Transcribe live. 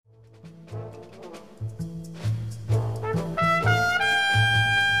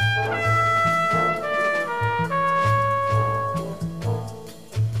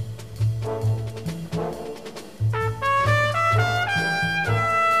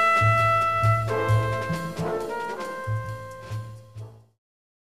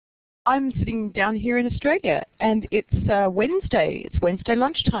I'm sitting down here in Australia, and it's Wednesday. It's Wednesday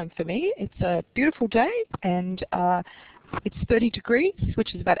lunchtime for me. It's a beautiful day, and it's 30 degrees,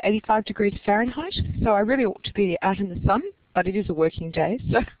 which is about 85 degrees Fahrenheit. So I really ought to be out in the sun, but it is a working day,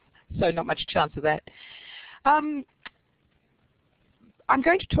 so not much chance of that. I'm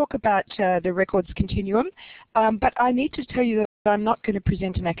going to talk about the records continuum, but I need to tell you that I'm not going to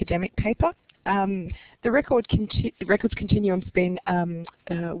present an academic paper. The records continuum has been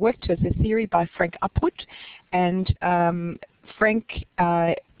worked as a theory by Frank Upwood, and Frank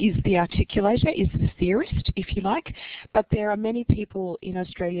is the articulator, is the theorist, if you like, but there are many people in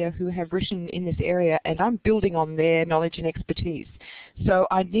Australia who have written in this area, and I'm building on their knowledge and expertise. So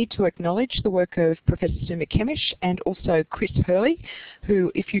I need to acknowledge the work of Professor Sue McKemish and also Chris Hurley,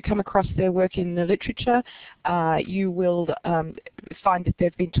 who, if you come across their work in the literature, you will find that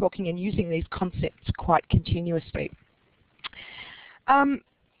they've been talking and using these concepts quite continuously.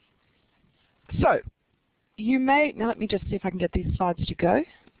 So you may, now let me just see if I can get these slides to go.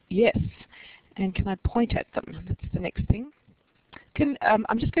 Yes, and can I point at them? That's the next thing.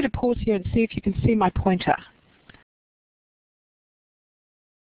 I'm just going to pause here and see if you can see my pointer.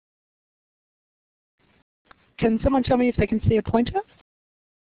 Can someone tell me if they can see a pointer?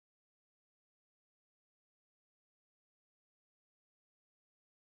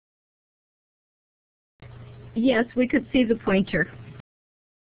 Yes, we could see the pointer.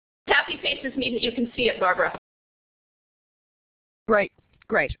 Happy faces mean that you can see it, Barbara. Great,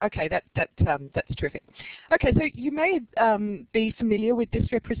 great. Okay, that's terrific. Okay, so you may be familiar with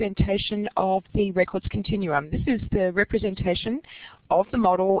this representation of the records continuum. This is the representation of the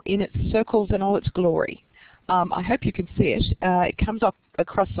model in its circles and all its glory. I hope you can see it. It comes up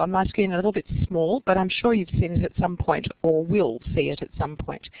across on my screen a little bit small, but I'm sure you've seen it at some point or will see it at some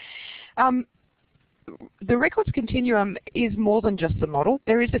point. The records continuum is more than just the model.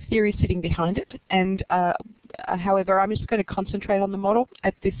 There is a theory sitting behind it, and however, I'm just going to concentrate on the model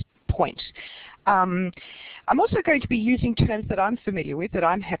at this point. I'm also going to be using terms that I'm familiar with, that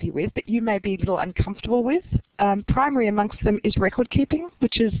I'm happy with, but you may be a little uncomfortable with. Primary amongst them is record keeping,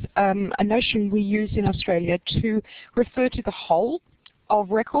 which is a notion we use in Australia to refer to the whole of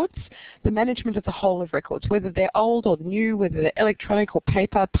records, the management of the whole of records, whether they're old or new, whether they're electronic or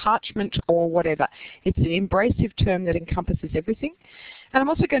paper, parchment or whatever. It's an embracive term that encompasses everything. And I'm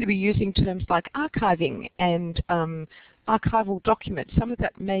also going to be using terms like archiving and archival documents. Some of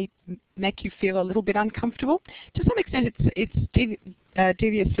that may make you feel a little bit uncomfortable. To some extent, it's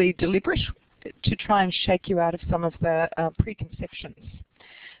deviously deliberate to try and shake you out of some of the preconceptions.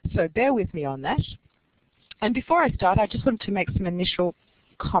 So bear with me on that. And before I start, I just wanted to make some initial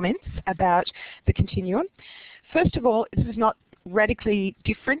comments about the continuum. First of all, this is not radically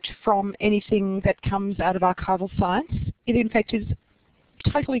different from anything that comes out of archival science. It in fact is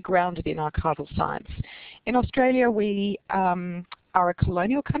totally grounded in archival science. In Australia, we are a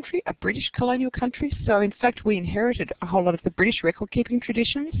colonial country, a British colonial country, so in fact we inherited a whole lot of the British record-keeping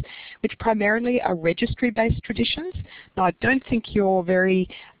traditions, which primarily are registry-based traditions. Now I don't think you're very,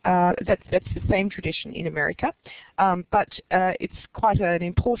 that's the same tradition in America, but it's quite an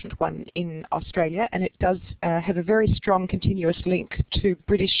important one in Australia, and it does have a very strong continuous link to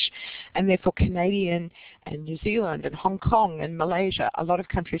British and therefore Canadian and New Zealand and Hong Kong and Malaysia. A lot of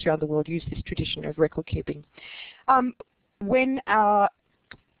countries around the world use this tradition of record-keeping. When our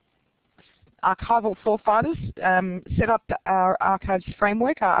archival forefathers set up our archives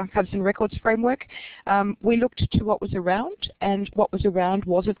framework, our archives and records framework, we looked to what was around, and what was around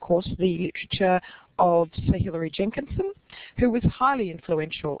was, of course, the literature of Sir Hilary Jenkinson, who was highly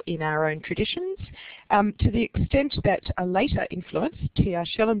influential in our own traditions, to the extent that a later influence, T.R.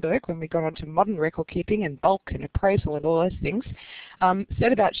 Schellenberg, when we got onto modern record keeping and bulk and appraisal and all those things,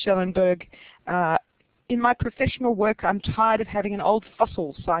 said about Schellenberg, in my professional work, I'm tired of having an old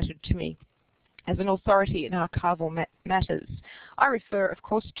fossil cited to me as an authority in archival matters. I refer, of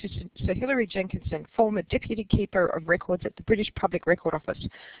course, to Sir Hilary Jenkinson, former Deputy Keeper of Records at the British Public Record Office,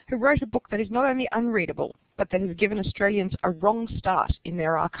 who wrote a book that is not only unreadable, but that has given Australians a wrong start in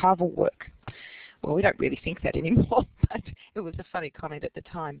their archival work. Well, we don't really think that anymore, but it was a funny comment at the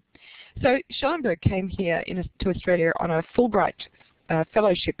time. So Schellenberg came here to Australia on a Fulbright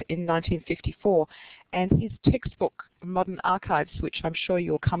fellowship in 1954, and his textbook, Modern Archives, which I'm sure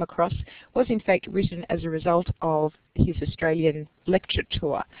you'll come across, was in fact written as a result of his Australian lecture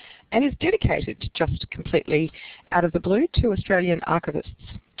tour, and is dedicated just completely out of the blue to Australian archivists.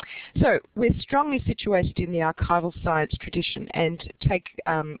 So we're strongly situated in the archival science tradition and take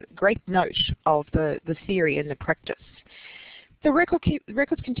great note of the theory and the practice. The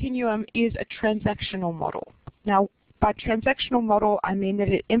records continuum is a transactional model. Now, By transactional model, I mean that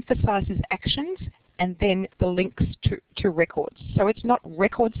it emphasizes actions and then the links to records. So it's not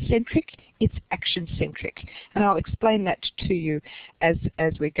record-centric, it's action-centric. And I'll explain that to you as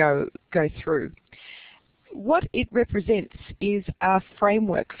we go through. What it represents is a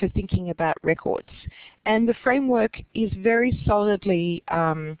framework for thinking about records. And the framework is very solidly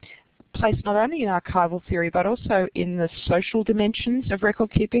placed not only in archival theory but also in the social dimensions of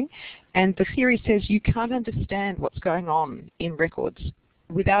record keeping. And the theory says you can't understand what's going on in records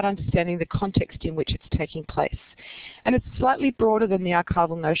without understanding the context in which it's taking place. And it's slightly broader than the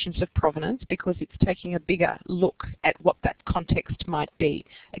archival notions of provenance because it's taking a bigger look at what that context might be.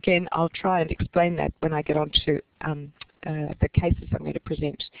 Again, I'll try and explain that when I get on to the cases I'm going to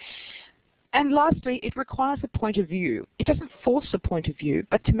present. And lastly, it requires a point of view. It doesn't force a point of view,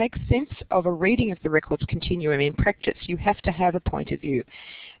 but to make sense of a reading of the records continuum in practice, you have to have a point of view.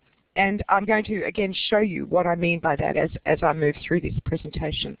 And I'm going to, again, show you what I mean by that as I move through this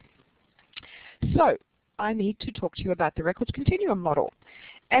presentation. So I need to talk to you about the records continuum model.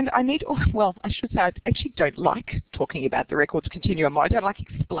 And I need, well, I should say I actually don't like talking about the records continuum model. I don't like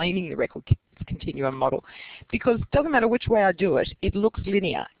explaining the records continuum model because it doesn't matter which way I do it, it looks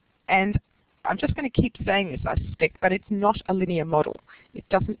linear. And I'm just going to keep saying this, I suspect, but it's not a linear model. It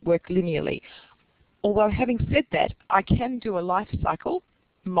doesn't work linearly. Although having said that, I can do a life cycle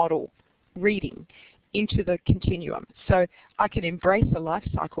model reading into the continuum. So I can embrace a life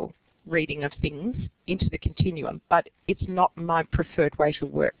cycle reading of things into the continuum, but it's not my preferred way to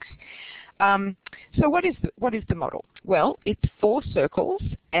work. So what is the model? Well, it's 4 circles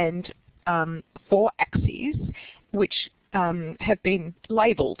and 4 axes which have been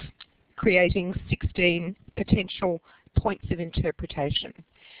labeled, creating 16 potential points of interpretation.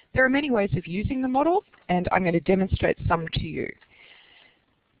 There are many ways of using the model, and I'm going to demonstrate some to you.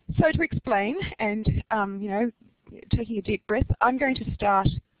 So to explain, and you know, taking a deep breath, I'm going to start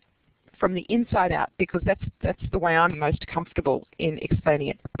from the inside out because that's the way I'm most comfortable in explaining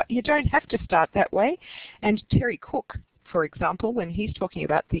it. But you don't have to start that way. And Terry Cook, for example, when he's talking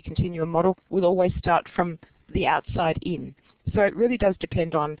about the continuum model, will always start from the outside in. So it really does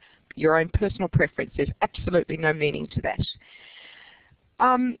depend on your own personal preference. There's absolutely no meaning to that.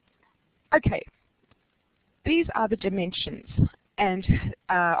 Okay, these are the dimensions and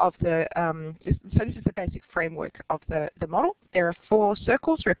of the, so this is the basic framework of the model. There are 4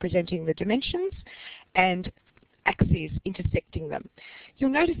 circles representing the dimensions and axes intersecting them.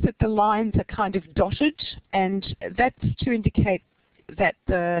 You'll notice that the lines are kind of dotted, and that's to indicate that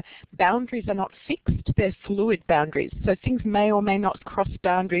the boundaries are not fixed, they're fluid boundaries. So things may or may not cross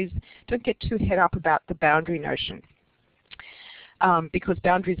boundaries. Don't get too head up about the boundary notion because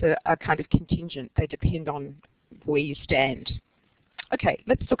boundaries are kind of contingent. They depend on where you stand. Okay,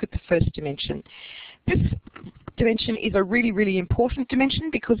 let's look at the first dimension. This dimension is a really, really important dimension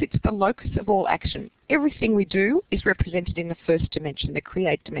because it's the locus of all action. Everything we do is represented in the first dimension, the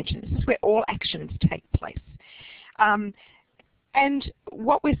create dimension. This is where all actions take place. And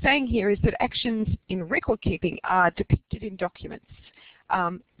what we're saying here is that actions in record keeping are depicted in documents.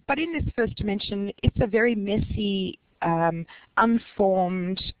 But in this first dimension, it's a very messy,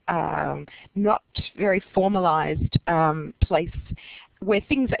 unformed, not very formalized place where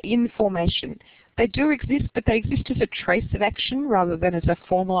things are in formation. They do exist, but they exist as a trace of action rather than as a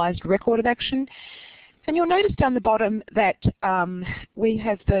formalized record of action. And you'll notice down the bottom that we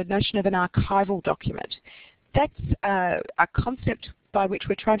have the notion of an archival document. That's a concept by which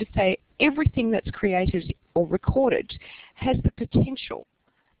we're trying to say everything that's created or recorded has the potential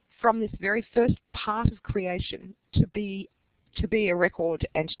from this very first part of creation to be a record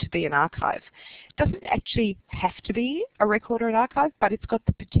and to be an archive. It doesn't actually have to be a record or an archive, but it's got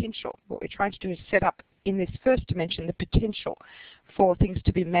the potential. What we're trying to do is set up in this first dimension the potential for things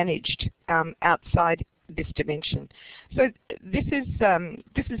to be managed outside this dimension. So this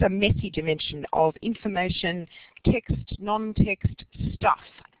is a messy dimension of information, text, non-text stuff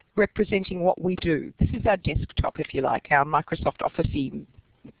representing what we do. This is our desktop, if you like, our Microsoft Office-y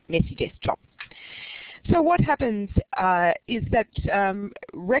messy desktop. So what happens is that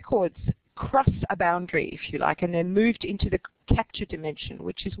records cross a boundary, if you like, and they're moved into the capture dimension,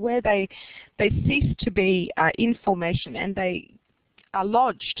 which is where they cease to be in formation and they are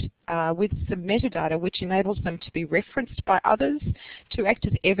lodged with some metadata which enables them to be referenced by others to act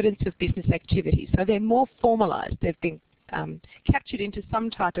as evidence of business activity. So they're more formalized. They've been captured into some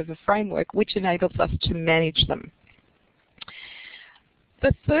type of a framework which enables us to manage them.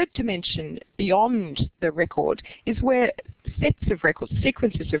 The third dimension beyond the record is where sets of records,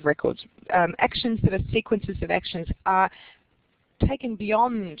 sequences of records, actions that are sequences of actions are taken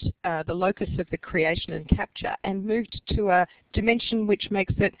beyond the locus of the creation and capture and moved to a dimension which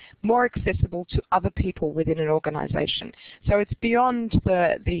makes it more accessible to other people within an organization. So it's beyond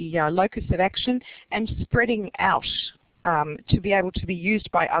the locus of action and spreading out to be able to be used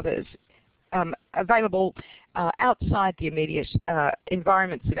by others, available outside the immediate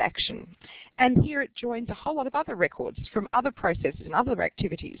environments of action. And here it joins a whole lot of other records from other processes and other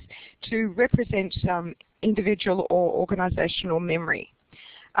activities to represent individual or organizational memory.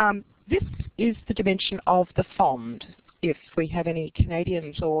 This is the dimension of the fond, if we have any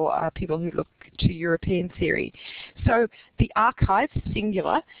Canadians or people who look to European theory. So the archive,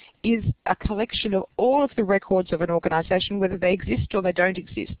 singular, is a collection of all of the records of an organization, whether they exist or they don't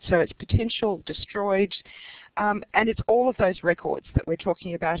exist. So it's potential, destroyed, and it's all of those records that we're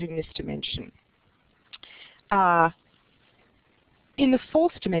talking about in this dimension. In the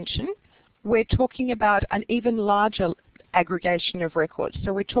fourth dimension, we're talking about an even larger aggregation of records.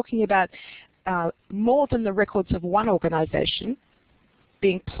 So we're talking about more than the records of one organization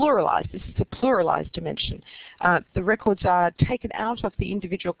being pluralized. This is a pluralized dimension. The records are taken out of the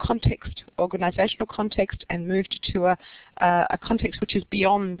individual context, organizational context, and moved to a context which is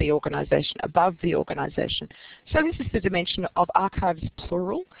beyond the organization, above the organization. So this is the dimension of archives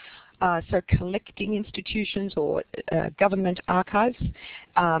plural. So collecting institutions or government archives.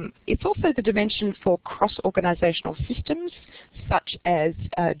 It's also the dimension for cross-organizational systems, such as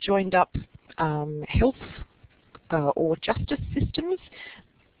joined up health or justice systems.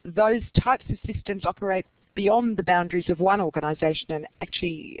 Those types of systems operate beyond the boundaries of one organization and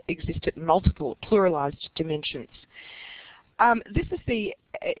actually exist at multiple pluralized dimensions. This is the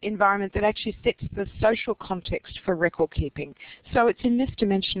environment that actually sets the social context for record keeping. So it's in this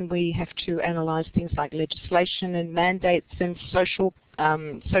dimension we have to analyze things like legislation and mandates and social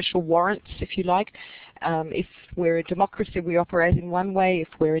warrants, if you like. If we're a democracy, we operate in one way. If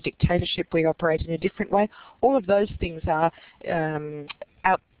we're a dictatorship, we operate in a different way. All of those things are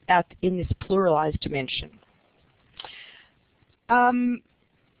out in this pluralized dimension.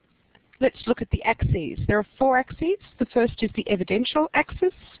 Let's look at the axes. There are 4 axes. The first is the evidential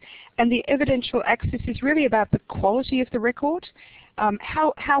axis, and the evidential axis is really about the quality of the record.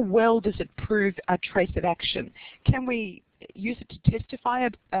 How well does it prove a trace of action? Can we use it to testify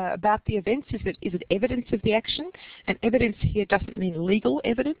about the events? Is it evidence of the action? And evidence here doesn't mean legal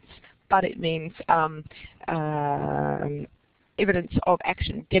evidence, but it means evidence of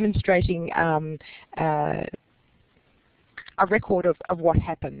action, demonstrating a record of what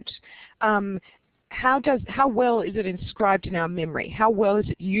happened. How well is it inscribed in our memory? How well is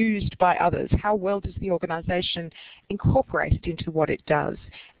it used by others? How well does the organization incorporate it into what it does?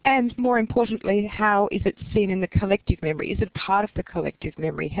 And more importantly, how is it seen in the collective memory? Is it part of the collective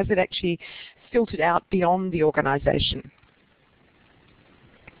memory? Has it actually filtered out beyond the organization?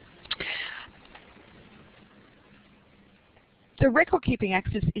 The record-keeping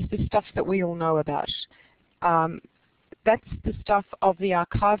axis is the stuff that we all know about. That's the stuff of the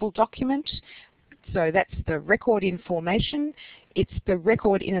archival document. So that's the record in formation. It's the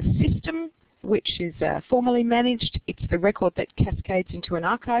record in a system which is formally managed. It's the record that cascades into an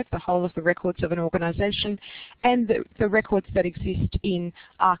archive, the whole of the records of an organization, and the records that exist in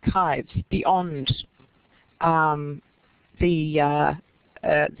archives beyond the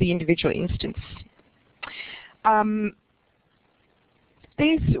individual instance.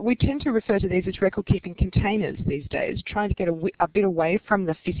 We tend to refer to these as record-keeping containers these days, trying to get a bit away from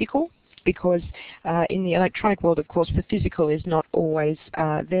the physical, because in the electronic world, of course, the physical is not always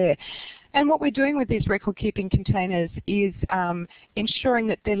there. And what we're doing with these record-keeping containers is ensuring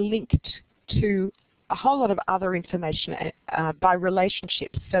that they're linked to a whole lot of other information by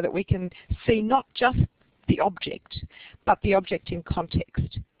relationships, so that we can see not just the object, but the object in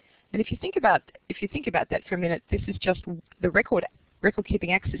context. And if you think about that for a minute, this is just the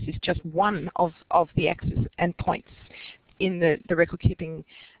record-keeping axis is just one of the axes and points in the record-keeping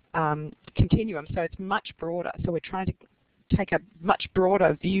continuum, so it's much broader. So we're trying to take a much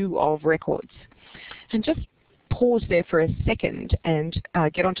broader view of records. And just pause there for a second and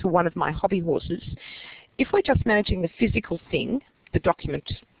get onto one of my hobby horses. If we're just managing the physical thing, the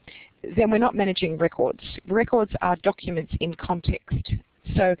document, then we're not managing records. Records are documents in context.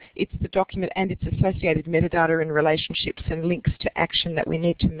 So it's the document and its associated metadata and relationships and links to action that we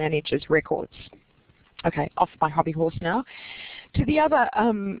need to manage as records. Okay, off my hobby horse now. To the other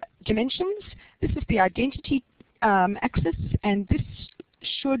dimensions, this is the identity axis, and this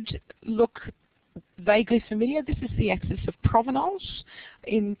should look vaguely familiar. This is the axis of provenance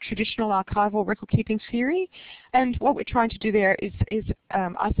in traditional archival record-keeping theory, and what we're trying to do there is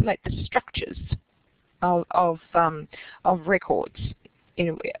isolate the structures of records,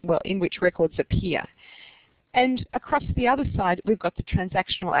 in which records appear. And across the other side, we've got the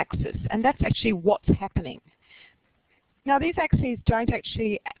transactional axis, and that's actually what's happening. Now, these axes don't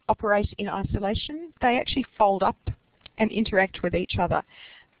actually operate in isolation. They actually fold up and interact with each other.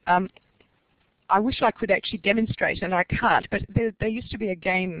 I wish I could actually demonstrate, and I can't, but there used to be a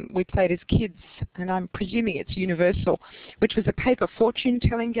game we played as kids, and I'm presuming it's universal, which was a paper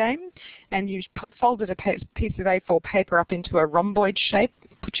fortune-telling game, and you folded a piece of A4 paper up into a rhomboid shape,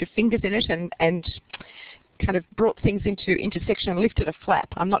 put your fingers in it, and kind of brought things into intersection and lifted a flap.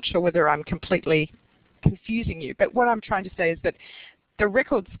 I'm not sure whether I'm completely confusing you, but what I'm trying to say is that the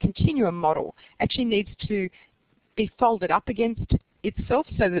records continuum model actually needs to be folded up against itself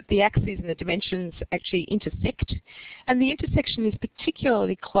so that the axes and the dimensions actually intersect. And the intersection is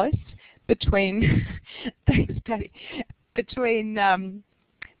particularly close between, thanks Patty, between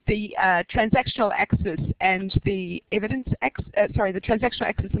the transactional axis and the evidence axis, the transactional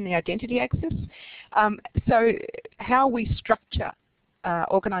axis and the identity axis. So how we structure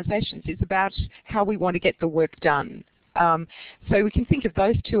organizations is about how we want to get the work done. So we can think of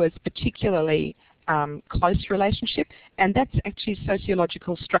those two as particularly close relationship, and that's actually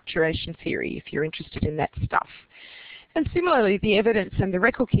sociological structuration theory if you're interested in that stuff. And similarly, the evidence and the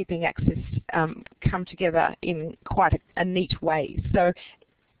record-keeping axis come together in quite a neat way. So,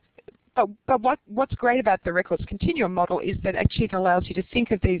 but what's great about the records continuum model is that actually it allows you to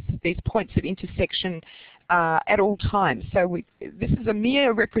think of these points of intersection at all times. So this is a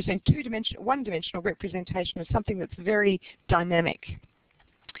mere one-dimensional representation of something that's very dynamic.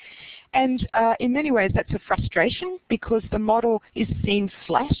 And in many ways that's a frustration because the model is seen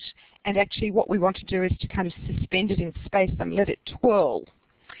flat, and actually what we want to do is to kind of suspend it in space and let it twirl.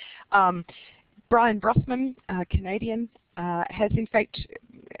 Brian Brossman, Canadian, has in fact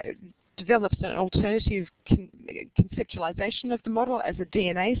developed an alternative conceptualization of the model as a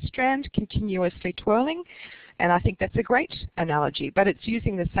DNA strand continuously twirling, and I think that's a great analogy, but it's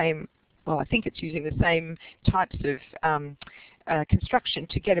using the same, well, I think it's using the same types of construction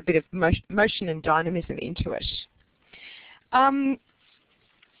to get a bit of motion and dynamism into it.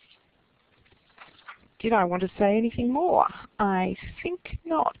 Did I want to say anything more? I think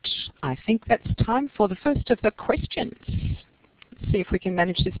not. I think that's time for the first of the questions. Let's see if we can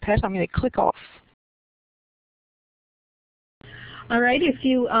manage this, Pat. I'm going to click off. All right, if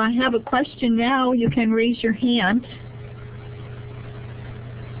you have a question now, you can raise your hand.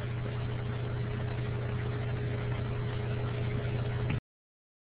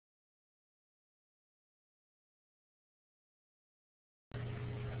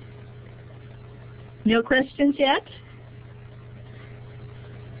 No questions yet?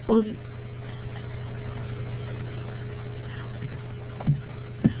 Well,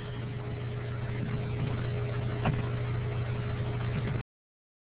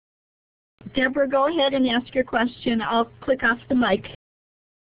 Deborah, go ahead and ask your question. I'll click off the mic.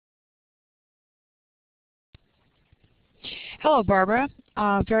 Hello, Barbara.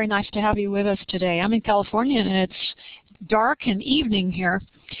 Very nice to have you with us today. I'm in California, and it's dark and evening here.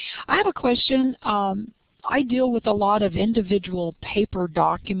 I have a question. I deal with a lot of individual paper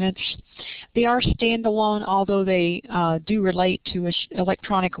documents. They are standalone, although they do relate to an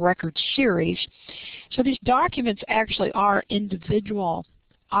electronic record series. So these documents actually are individual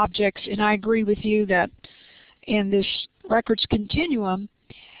objects, and I agree with you that in this records continuum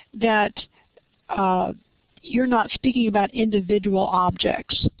that you're not speaking about individual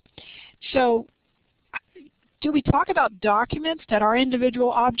objects. So do we talk about documents that are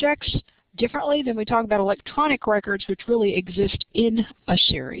individual objects differently than we talk about electronic records which really exist in a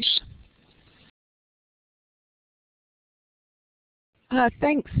series?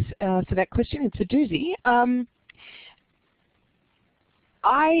 Thanks for that question. It's a doozy.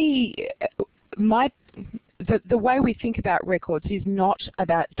 The way we think about records is not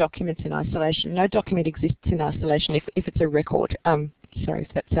about documents in isolation. No document exists in isolation if it's a record. Sorry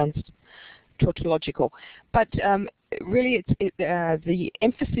if that sounds tautological. But really the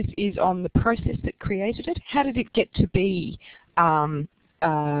emphasis is on the process that created it. How did it get to be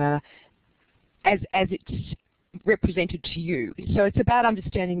as it's represented to you? So it's about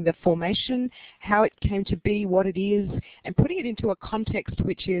understanding the formation, how it came to be, what it is, and putting it into a context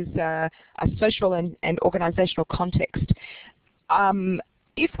which is a social and organizational context.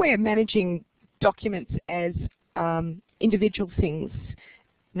 If we're managing documents as individual things,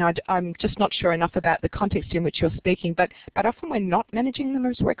 now I'm just not sure enough about the context in which you're speaking, but often we're not managing them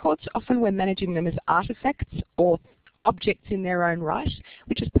as records. Often we're managing them as artifacts or objects in their own right,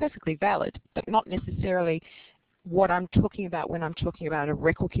 which is perfectly valid, but not necessarily what I'm talking about when I'm talking about a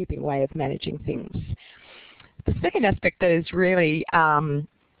record-keeping way of managing things. The second aspect that is really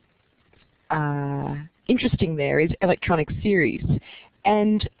interesting there is electronic series.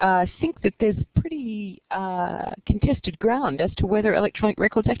 And I think that there's pretty contested ground as to whether electronic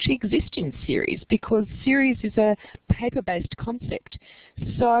records actually exist in series, because series is a paper-based concept.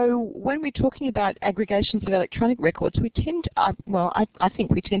 So when we're talking about aggregations of electronic records, we tend, well, I think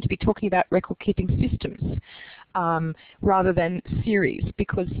we tend to be talking about record-keeping systems rather than series,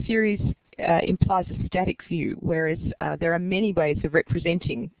 because series implies a static view, whereas there are many ways of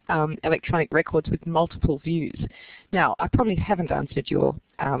representing electronic records with multiple views. Now, I probably haven't answered your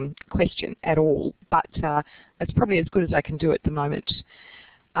question at all, but that's probably as good as I can do at the moment.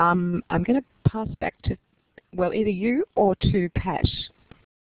 I'm going to pass back to, well, either you or to Pat.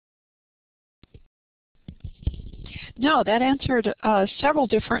 No, that answered several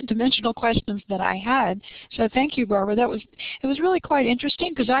different dimensional questions that I had. So thank you, Barbara. It was really quite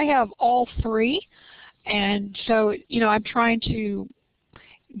interesting because I have all three, and so I'm trying to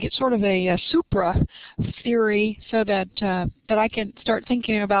get sort of a supra theory so that that I can start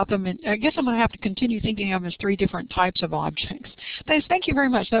thinking about them. And I guess I'm going to have to continue thinking of them as three different types of objects. Thank you very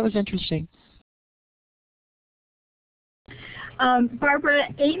much. That was interesting. Barbara,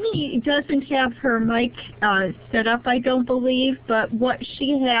 Amy doesn't have her mic set up, I don't believe, but what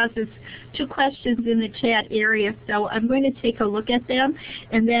she has is two questions in the chat area, so I'm going to take a look at them,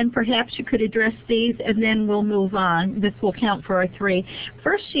 and then perhaps you could address these, and then we'll move on. This will count for our three.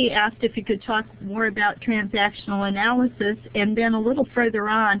 First, she asked if you could talk more about transactional analysis, and then a little further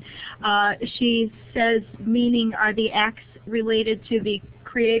on, she says, meaning are the acts related to the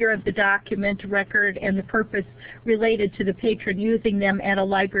creator of the document, record, and the purpose related to the patron using them at a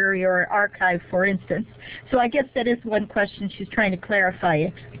library or archive, for instance. So I guess that is one question she's trying to clarify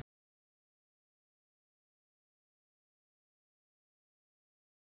it.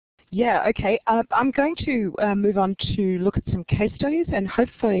 Yeah, okay. I'm going to move on to look at some case studies and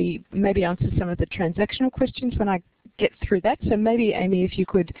hopefully maybe answer some of the transactional questions when I get through that. So maybe, Amy, if you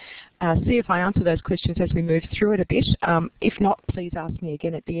could see if I answer those questions as we move through it a bit. If not, please ask me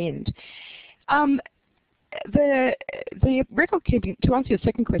again at the end. The record keeping, to answer your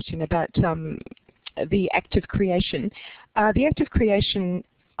second question about the act of creation, the act of creation,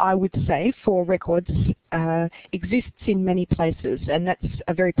 I would say, for records exists in many places, and that's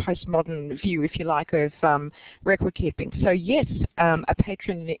a very postmodern view, if you like, of record keeping. So yes, a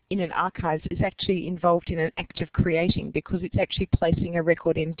patron in an archive is actually involved in an act of creating because it's actually placing a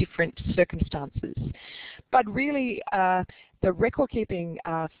record in different circumstances. But really, the record keeping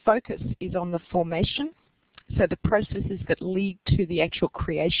focus is on the formation. So the processes that lead to the actual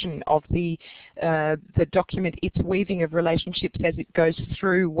creation of the document, its weaving of relationships as it goes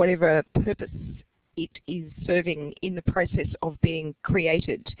through whatever purpose it is serving in the process of being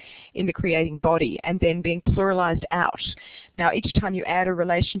created in the creating body, and then being pluralized out. Now, each time you add a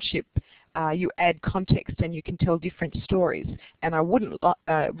relationship, you add context and you can tell different stories. And I wouldn't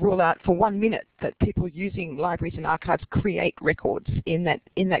rule out for 1 minute that people using libraries and archives create records in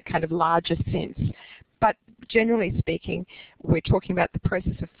that kind of larger sense. But generally speaking, we're talking about the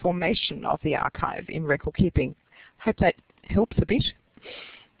process of formation of the archive in record keeping. Hope that helps a bit.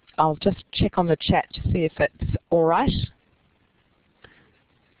 I'll just check on the chat to see if it's all right.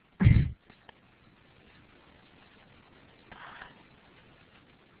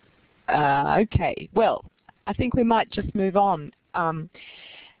 Okay, well, I think we might just move on.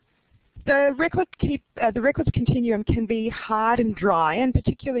 The records continuum can be hard and dry, and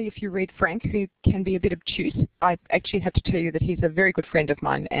particularly if you read Frank, who can be a bit obtuse. I actually have to tell you that he's a very good friend of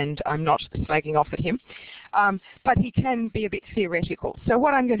mine, and I'm not slagging off at him. But he can be a bit theoretical. So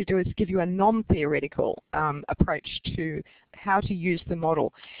what I'm going to do is give you a non-theoretical approach to how to use the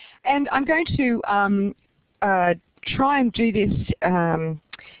model. And I'm going to try and do this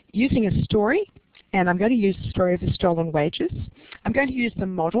using a story, and I'm going to use the story of the stolen wages. I'm going to use the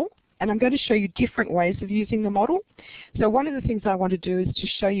model, and I'm going to show you different ways of using the model. So one of the things I want to do is to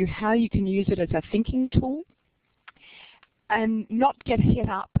show you how you can use it as a thinking tool and not get hit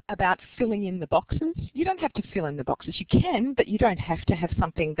up about filling in the boxes. You don't have to fill in the boxes. You can, but you don't have to have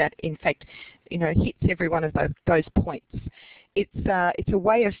something that, in fact, hits every one of those points. It's a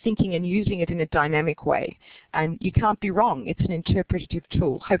way of thinking and using it in a dynamic way. And you can't be wrong. It's an interpretative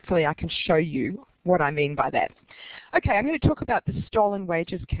tool. Hopefully I can show you what I mean by that. Okay, I'm going to talk about the stolen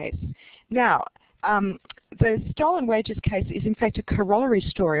wages case. Now, the stolen wages case is in fact a corollary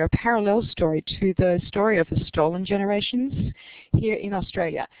story, or a parallel story to the story of the stolen generations here in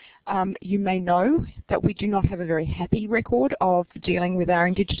Australia. You may know that we do not have a very happy record of dealing with our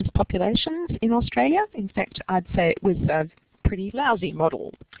Indigenous populations in Australia. In fact, I'd say it was a pretty lousy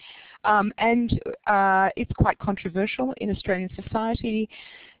model. And it's quite controversial in Australian society,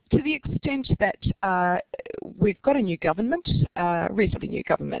 to the extent that we've got a new government, reasonably new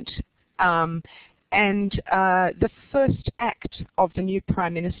government, and the first act of the new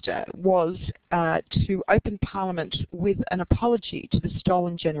Prime Minister was to open Parliament with an apology to the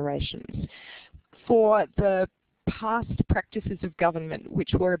stolen generations for the past practices of government,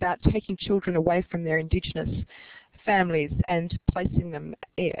 which were about taking children away from their Indigenous families and placing them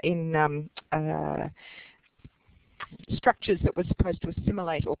in structures that were supposed to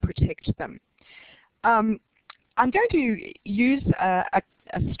assimilate or protect them. I'm going to use a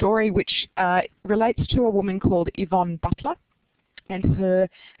story which relates to a woman called Yvonne Butler and her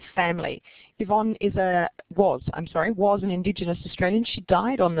family. Yvonne was an Indigenous Australian. She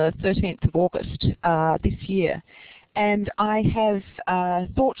died on the 13th of August this year. And I have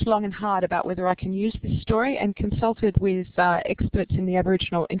thought long and hard about whether I can use this story, and consulted with experts in the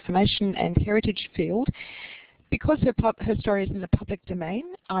Aboriginal information and heritage field. Because her story is in the public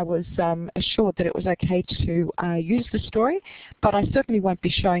domain, I was assured that it was okay to use the story, but I certainly won't be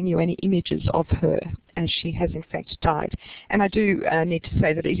showing you any images of her, as she has in fact died. And I do need to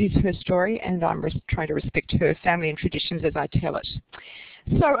say that it is her story, and I'm trying to respect her family and traditions as I tell it.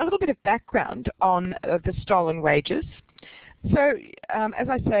 So a little bit of background on the stolen wages. So as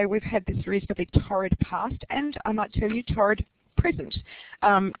I say, we've had this reasonably torrid past, and I might tell you torrid present,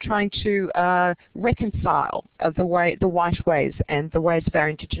 trying to reconcile the white ways and the ways of our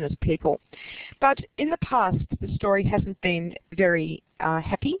Indigenous people. But in the past, the story hasn't been very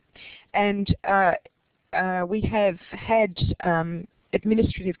happy, and we have had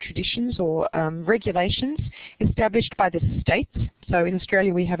administrative traditions or regulations established by the states. So in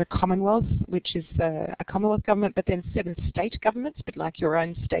Australia we have a Commonwealth, which is a Commonwealth government, but then 7 state governments, a bit like your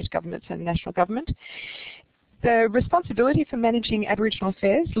own state governments and national government. The responsibility for managing Aboriginal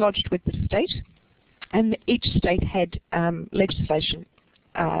affairs lodged with the state, and each state had legislation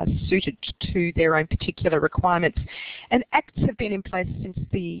suited to their own particular requirements. And acts have been in place since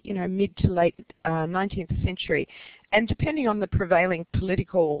the mid to late 19th century. And depending on the prevailing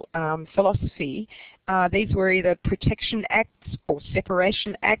political philosophy, these were either protection acts or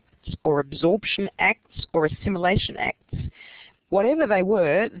separation acts or absorption acts or assimilation acts. Whatever they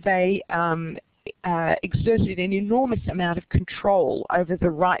were, they exerted an enormous amount of control over the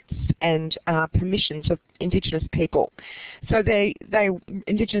rights and permissions of Indigenous people. So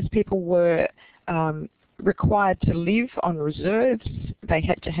Indigenous people were required to live on reserves. They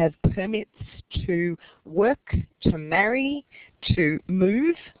had to have permits to work, to marry, to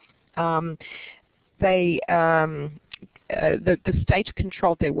move. The state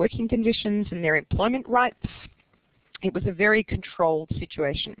controlled their working conditions and their employment rights. It was a very controlled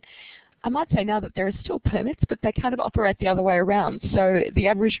situation. I might say now that there are still permits, but they kind of operate the other way around. So the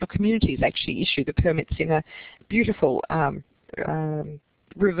Aboriginal communities actually issue the permits in a beautiful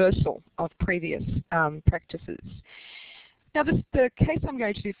reversal of previous practices. Now the case I'm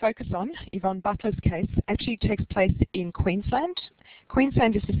going to focus on, Yvonne Butler's case, actually takes place in Queensland.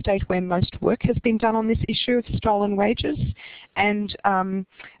 Queensland is the state where most work has been done on this issue of stolen wages, and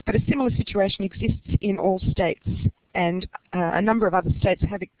but a similar situation exists in all states. And a number of other states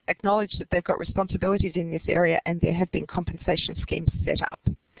have acknowledged that they've got responsibilities in this area, and there have been compensation schemes set up.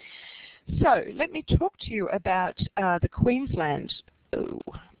 So let me talk to you about the Queensland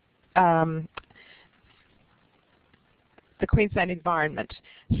environment.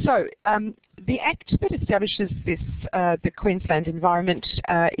 So the Act that establishes this, the Queensland environment,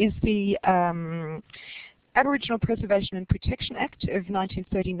 is the Aboriginal Preservation and Protection Act of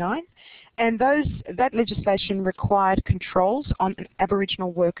 1939, and that legislation required controls on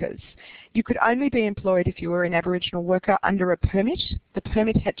Aboriginal workers. You could only be employed if you were an Aboriginal worker under a permit. The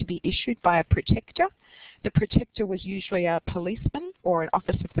permit had to be issued by a protector. The protector was usually a policeman or an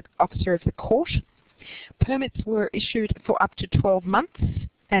officer of the court. Permits were issued for up to 12 months,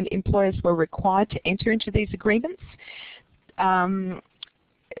 and employers were required to enter into these agreements.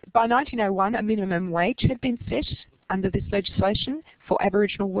 By 1901, a minimum wage had been set under this legislation for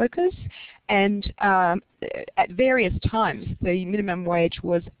Aboriginal workers, and at various times the minimum wage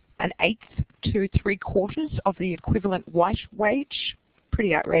was 1/8 to 3/4 of the equivalent white wage.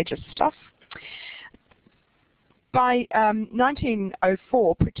 Pretty outrageous stuff. By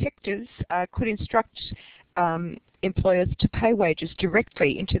 1904, protectors could instruct employers to pay wages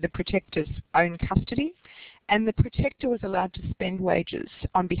directly into the protector's own custody. and the protector was allowed to spend wages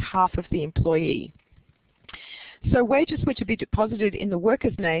on behalf of the employee. So wages were to be deposited in the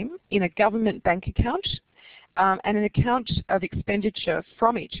worker's name in a government bank account, and an account of expenditure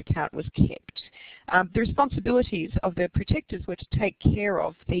from each account was kept. The responsibilities of the protectors were to take care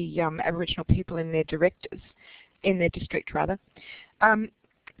of the Aboriginal people in their district rather.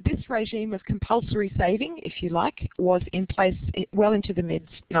 This regime of compulsory saving, if you like, was in place well into the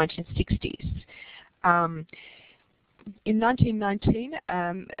mid-1960s. In 1919,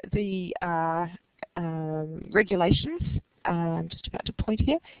 the regulations, I'm just about to point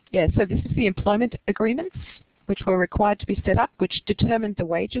here, yeah, so this is the employment agreements which were required to be set up, which determined the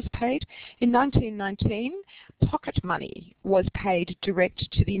wages paid. In 1919, pocket money was paid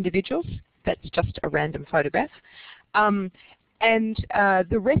direct to the individuals. That's just a random photograph. And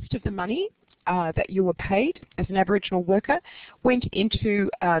the rest of the money that you were paid as an Aboriginal worker went into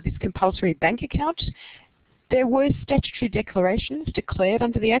this compulsory bank account. There were statutory declarations declared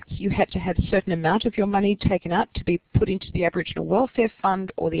under the Acts. You had to have a certain amount of your money taken out to be put into the Aboriginal Welfare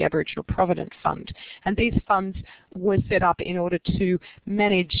Fund or the Aboriginal Provident Fund. And these funds were set up in order to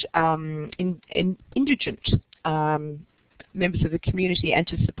manage indigent members of the community and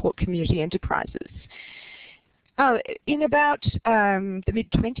to support community enterprises. In about the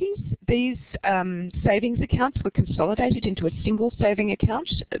mid-20s, these savings accounts were consolidated into a single saving account,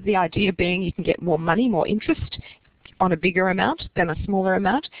 the idea being you can get more money, more interest on a bigger amount than a smaller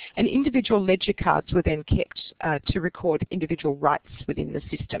amount, and individual ledger cards were then kept to record individual rights within the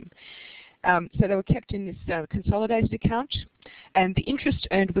system. So they were kept in this consolidated account, and the interest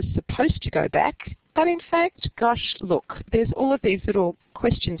earned was supposed to go back. But in fact, gosh, look, there's all of these little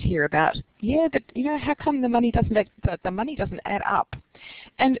questions here about, yeah, but you know, how come the money doesn't add up?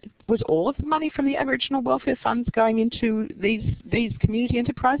 And was all of the money from the Aboriginal welfare funds going into these community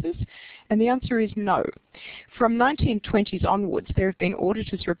enterprises? And the answer is no. From 1920s onwards, there have been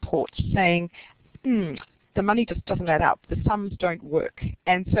auditors' reports saying, the money just doesn't add up, the sums don't work.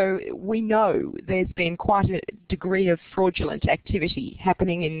 And so we know there's been quite a degree of fraudulent activity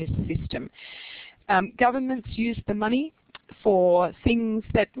happening in this system. Governments use the money for things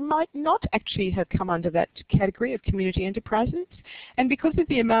that might not actually have come under that category of community enterprises. And because of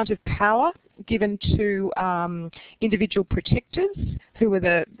the amount of power given to individual protectors who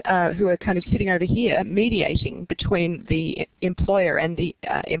are kind of sitting over here mediating between the employer and the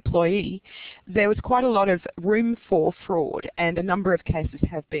employee, there was quite a lot of room for fraud, and a number of cases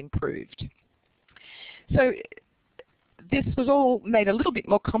have been proved. So this was all made a little bit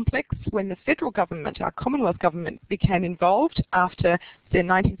more complex when the federal government, our Commonwealth government, became involved after the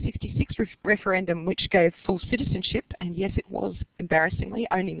 1966 referendum, which gave full citizenship, and yes, it was embarrassingly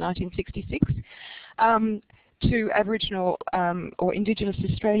only 1966, to Aboriginal or Indigenous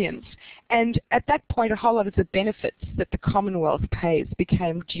Australians. And at that point, a whole lot of the benefits that the Commonwealth pays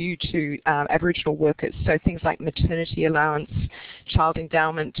became due to Aboriginal workers. So things like maternity allowance, child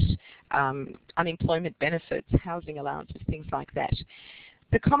endowment, unemployment benefits, housing allowances, things like that.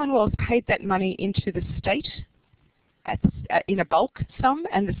 The Commonwealth paid that money into the state in a bulk sum,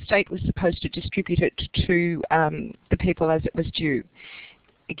 and the state was supposed to distribute it to the people as it was due.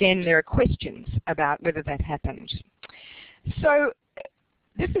 Again, there are questions about whether that happened. So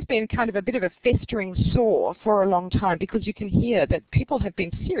this has been kind of a bit of a festering sore for a long time, because you can hear that people have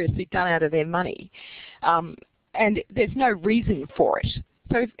been seriously done out of their money, and there's no reason for it.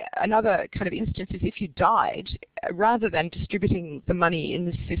 So another kind of instance is if you died, rather than distributing the money in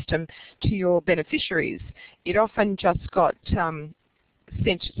the system to your beneficiaries, it often just got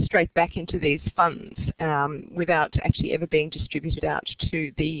sent straight back into these funds without actually ever being distributed out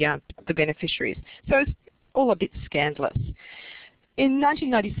to the beneficiaries. So it's all a bit scandalous. In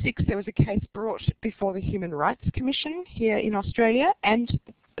 1996, there was a case brought before the Human Rights Commission here in Australia, and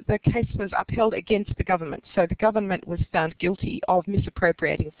the case was upheld against the government. So the government was found guilty of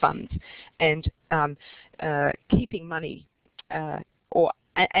misappropriating funds and keeping money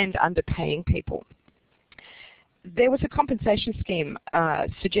and underpaying people. There was a compensation scheme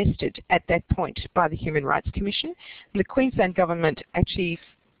suggested at that point by the Human Rights Commission. And the Queensland government actually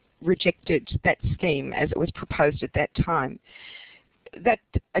rejected that scheme as it was proposed at that time. That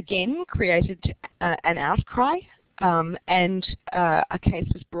again created an outcry, and a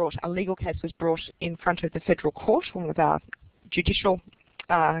legal case was brought in front of the federal court, one of our judicial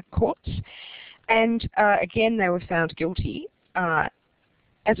courts, and again they were found guilty.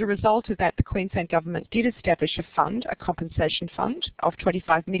 As a result of that, the Queensland government did establish a fund, a compensation fund of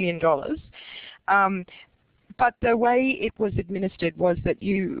 $25 million. But the way it was administered was that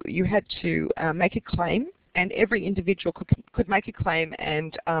you had to make a claim and every individual could make a claim,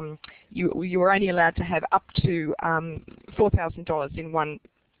 and you were only allowed to have up to $4,000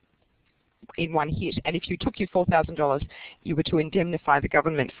 in one hit. And if you took your $4,000, you were to indemnify the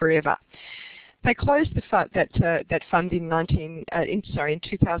government forever. They closed that fund in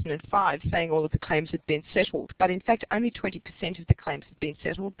 2005, saying all of the claims had been settled. But in fact, only 20% of the claims had been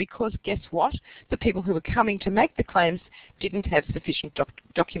settled because, guess what? The people who were coming to make the claims didn't have sufficient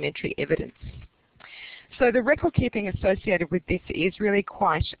documentary evidence. So the record keeping associated with this is really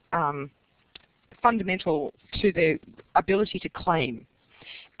quite fundamental to the ability to claim.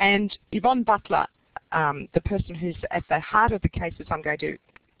 And Yvonne Butler, the person who's at the heart of the cases I'm going to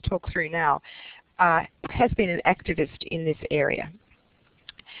talk through now, has been an activist in this area.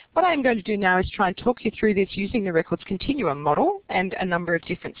 What I'm going to do now is try and talk you through this using the records continuum model and a number of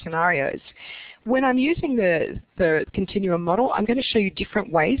different scenarios. When I'm using the continuum model, I'm going to show you different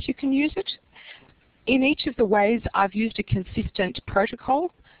ways you can use it. In each of the ways, I've used a consistent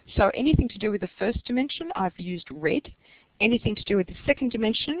protocol. So anything to do with the first dimension, I've used red. Anything to do with the second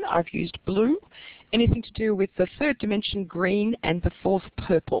dimension, I've used blue. Anything to do with the third dimension, green, and the fourth,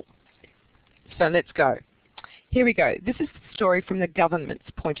 purple. So let's go. Here we go. This is the story from the government's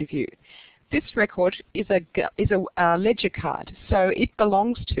point of view. This record is a ledger card. So it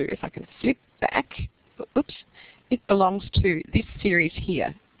belongs to, if I can flip back, oops, it belongs to this series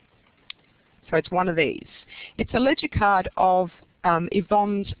here. So it's one of these. It's a ledger card of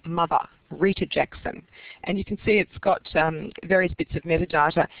Yvonne's mother, Rita Jackson. And you can see it's got various bits of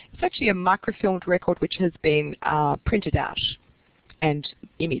metadata. It's actually a microfilmed record which has been printed out and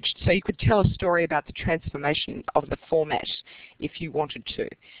imaged. So you could tell a story about the transformation of the format if you wanted to.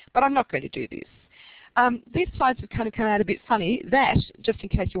 But I'm not going to do this. These slides have kind of come out a bit funny. That, just in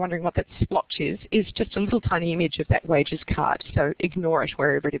case you're wondering what that splotch is just a little tiny image of that wages card. So ignore it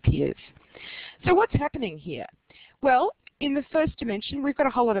wherever it appears. So what's happening here? Well, in the first dimension, we've got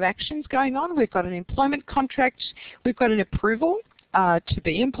a whole lot of actions going on. We've got an employment contract. We've got an approval to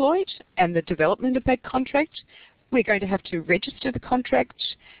be employed and the development of that contract. We're going to have to register the contract.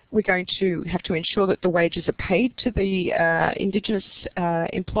 We're going to have to ensure that the wages are paid to the Indigenous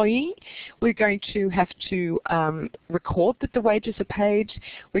employee. We're going to have to record that the wages are paid.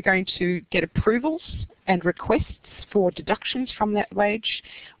 We're going to get approvals and requests for deductions from that wage.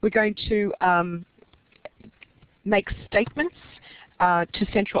 We're going to make statements to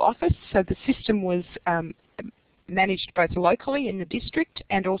central office. So the system was managed both locally in the district,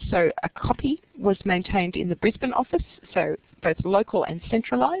 and also a copy was maintained in the Brisbane office, so both local and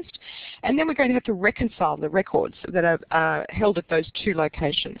centralised. And then we're going to have to reconcile the records that are held at those two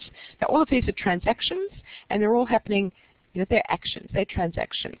locations. Now all of these are transactions, and they're all happening, they're actions, they're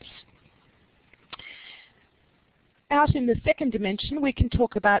transactions. Out in the second dimension, we can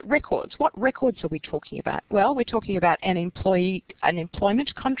talk about records. What records are we talking about? Well, we're talking about an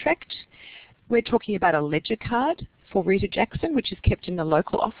employment contract. We're talking about a ledger card for Rita Jackson, which is kept in the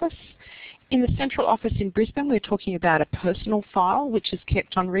local office. In the central office in Brisbane, we're talking about a personal file, which is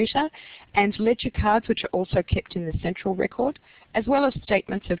kept on Rita, and ledger cards, which are also kept in the central record, as well as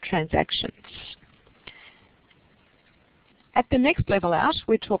statements of transactions. At the next level out,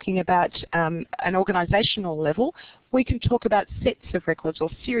 we're talking about an organisational level. We can talk about sets of records or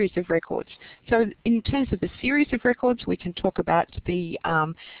series of records. So in terms of the series of records, we can talk about the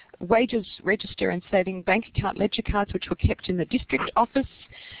wages register and saving bank account ledger cards, which were kept in the district office,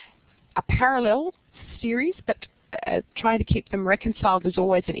 a parallel series, but trying to keep them reconciled is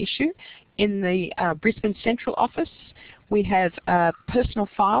always an issue. In the Brisbane central office, we have personal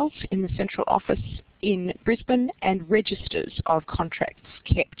files in the central office in Brisbane and registers of contracts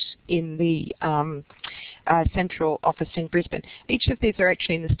kept in the central office in Brisbane. Each of these are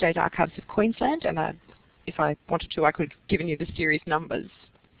actually in the State Archives of Queensland, and if I wanted to, I could have given you the series numbers.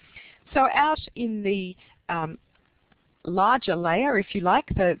 So out in the larger layer, if you like,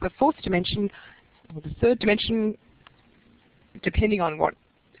 the fourth dimension, or the third dimension, depending on what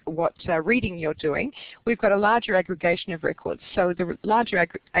reading you're doing, we've got a larger aggregation of records. So the larger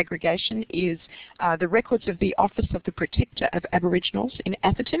aggregation is the records of the Office of the Protector of Aboriginals in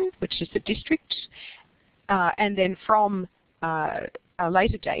Atherton, which is the district, and then from a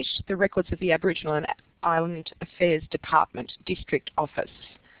later date, the records of the Aboriginal and Island Affairs Department district office.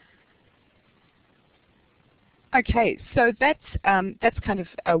 Okay, so that's kind of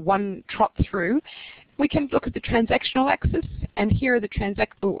a one trot through. We can look at the transactional axis, and here are the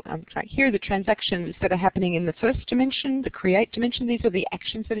transactions that are happening in the first dimension, the create dimension. These are the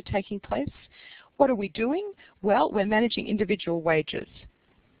actions that are taking place. What are we doing? Well, we're managing individual wages.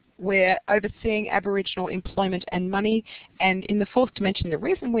 We're overseeing Aboriginal employment and money, and in the fourth dimension, the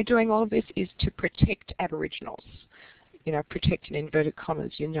reason we're doing all of this is to protect Aboriginals. You know, protect in inverted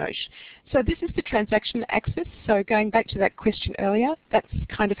commas, you note. So this is the transaction axis. So going back to that question earlier, that's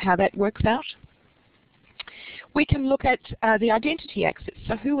kind of how that works out. We can look at the identity axis.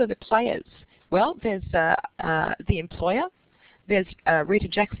 So who are the players? Well, there's the employer, there's Rita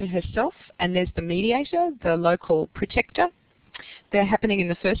Jackson herself, and there's the mediator, the local protector. They're happening in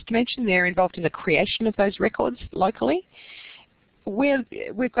the first dimension. They're involved in the creation of those records locally.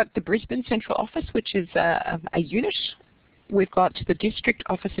 We've got the Brisbane Central Office, which is a unit. We've got the district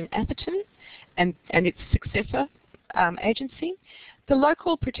office in Atherton and its successor agency. The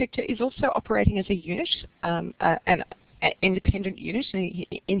local protector is also operating as a unit, an independent unit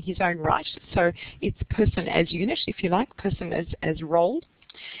in his own right. So it's person as unit, if you like, person as role.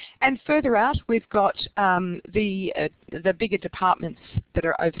 And further out, we've got the bigger departments that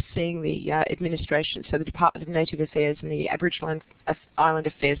are overseeing the administration, so the Department of Native Affairs and the Aboriginal and Island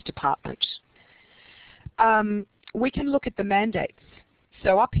Affairs Department. We can look at the mandates.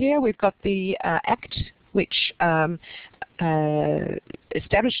 So up here we've got the Act, which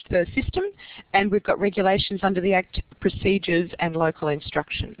established the system, and we've got regulations under the Act, procedures, and local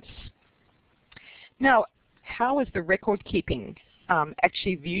instructions. Now, how is the record keeping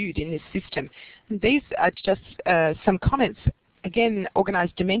actually viewed in this system? These are just some comments, again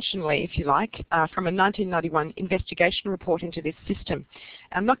organized dimensionally, if you like, from a 1991 investigation report into this system.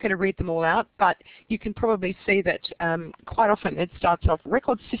 I'm not going to read them all out, but you can probably see that quite often it starts off,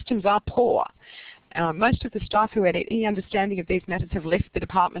 record systems are poor. Most of the staff who had any understanding of these matters have left the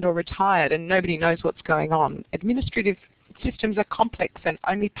department or retired, and nobody knows what's going on. Administrative systems are complex and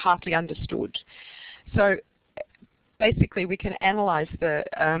only partly understood. So basically, we can analyze the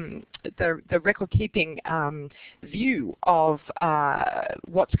record-keeping view of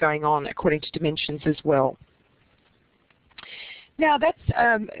what's going on according to dimensions as well. Now, that's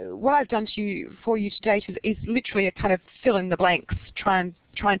what I've done for you today is literally a kind of fill in the blanks, try and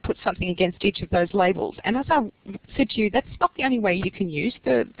put something against each of those labels. And as I said to you, that's not the only way you can use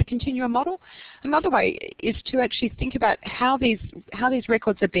the continuum model. Another way is to actually think about how these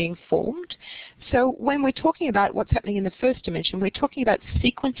records are being formed. So when we're talking about what's happening in the first dimension, we're talking about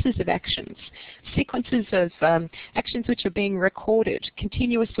sequences of actions, sequences of actions which are being recorded,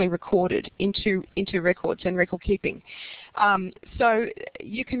 continuously recorded into records and record keeping. So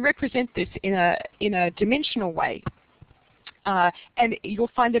you can represent this in a dimensional way. And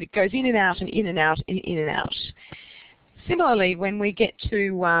you'll find that it goes in and out and in and out and in and out. Similarly, when we get to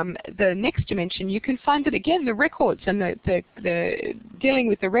the next dimension, you can find that again the records and the dealing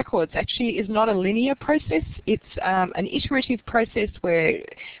with the records actually is not a linear process. It's an iterative process where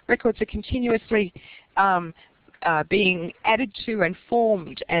records are continuously being added to and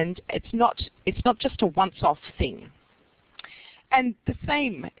formed, and it's not just a once-off thing. And the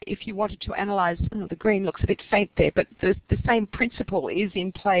same, if you wanted to analyze, the green looks a bit faint there, but the same principle is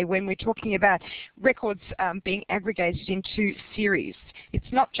in play when we're talking about records being aggregated into series.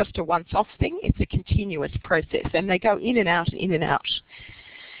 It's not just a once-off thing, it's a continuous process, and they go in and out and in and out.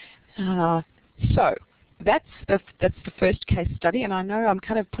 So that's the first case study, and I know I'm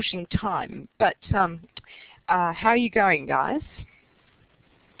kind of pushing time, but how are you going, guys?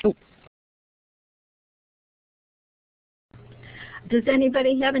 Oh. Does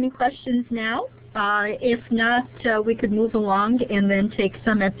anybody have any questions now? If not, we could move along and then take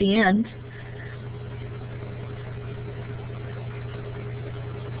some at the end.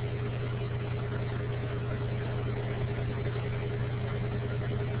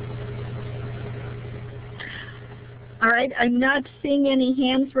 All right, I'm not seeing any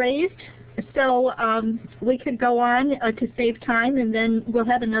hands raised, so we could go on to save time, and then we'll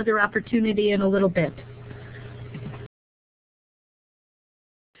have another opportunity in a little bit.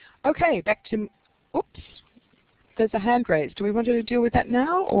 Okay, back to, oops, there's a hand raised. Do we want to deal with that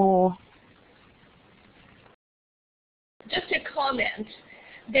now, or? Just a comment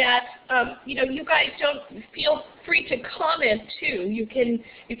that, you know, you guys don't feel free to comment too. You can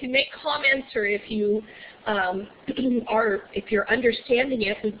make comments, or if you if you're understanding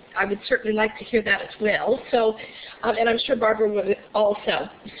it, I would certainly like to hear that as well. So, and I'm sure Barbara would also.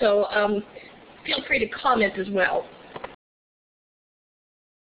 So feel free to comment as well.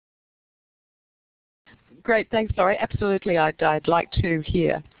 Great, thanks, Laurie. Absolutely, I'd like to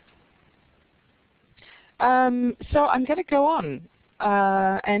hear. So I'm going to go on,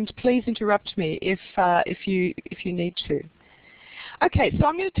 and please interrupt me if you need to. Okay, so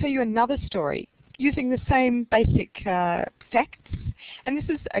I'm going to tell you another story using the same basic facts, And this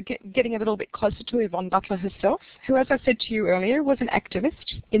is getting a little bit closer to Yvonne Butler herself, who, as I said to you earlier, was an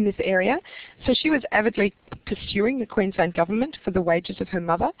activist in this area. So she was avidly pursuing the Queensland government for the wages of her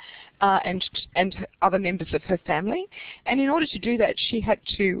mother and other members of her family. And in order to do that, she had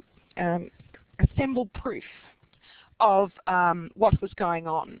to assemble proof of what was going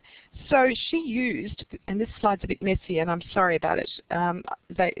on. So she used, and this slide's a bit messy and I'm sorry about it,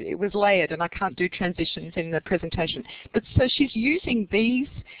 it was layered and I can't do transitions in the presentation, but so she's using these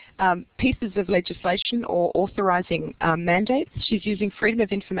pieces of legislation or authorizing mandates. She's using freedom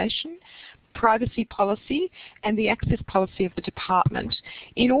of information, privacy policy, and the access policy of the department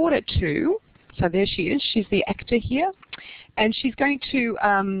in order to, so there she is, she's the actor here, and she's going to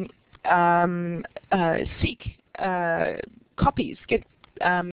seek copies, get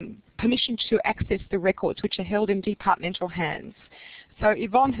permission to access the records which are held in departmental hands. So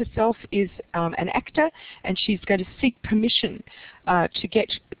Yvonne herself is an actor, and she's going to seek permission to get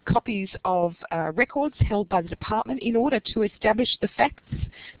copies of records held by the department in order to establish the facts,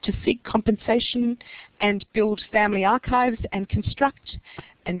 to seek compensation and build family archives and construct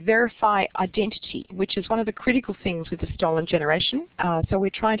and verify identity, which is one of the critical things with the stolen generation. So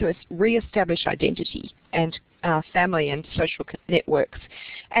we're trying to re-establish identity and family and social networks.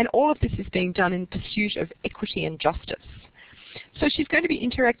 And all of this is being done in pursuit of equity and justice. So she's going to be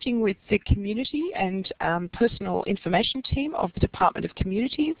interacting with the community and personal information team of the Department of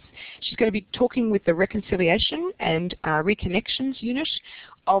Communities. She's going to be talking with the Reconciliation and Reconnections Unit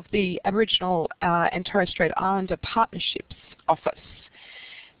of the Aboriginal and Torres Strait Islander Partnerships Office.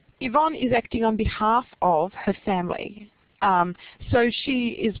 Yvonne is acting on behalf of her family. So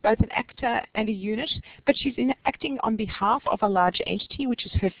she is both an actor and a unit, but she's acting on behalf of a larger entity, which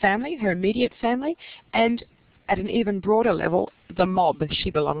is her family, her immediate family, and at an even broader level, the mob she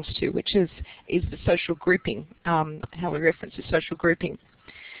belongs to, which is the social grouping, how we reference the social grouping.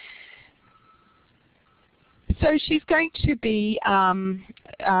 So she's going to be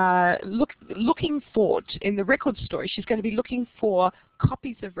looking for, in the record story, she's going to be looking for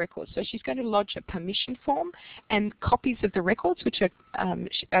copies of records. So she's going to lodge a permission form and copies of the records, which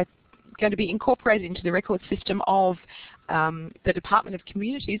are going to be incorporated into the record system of the Department of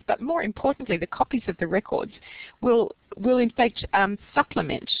Communities, but more importantly, the copies of the records will in fact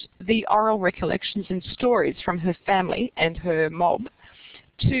supplement the oral recollections and stories from her family and her mob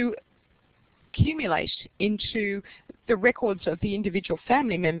to accumulate into the records of the individual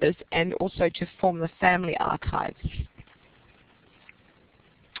family members and also to form the family archives.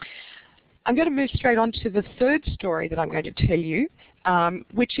 I'm going to move straight on to the third story that I'm going to tell you,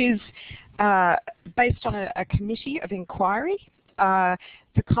 which is based on a committee of inquiry. The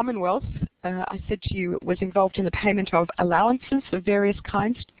Commonwealth, I said to you, was involved in the payment of allowances of various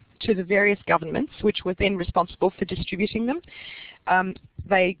kinds to the various governments, which were then responsible for distributing them.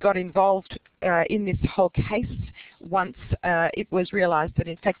 They got involved in this whole case once it was realized that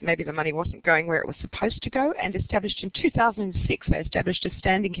in fact maybe the money wasn't going where it was supposed to go, and established in 2006, they established a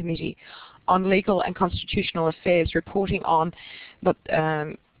standing committee on legal and constitutional affairs reporting on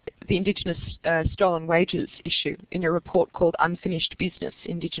the Indigenous stolen wages issue in a report called Unfinished Business,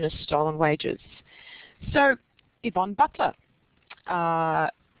 Indigenous Stolen Wages. So Yvonne Butler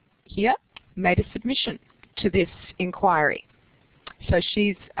here made a submission to this inquiry. So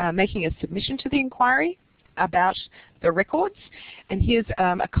she's making a submission to the inquiry about the records, and here's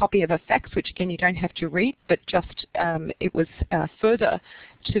a copy of a fax, which again you don't have to read, but just it was further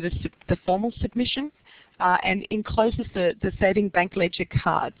to the formal submission, and encloses the saving bank ledger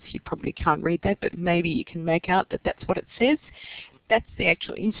cards. You probably can't read that, but maybe you can make out that that's what it says. That's the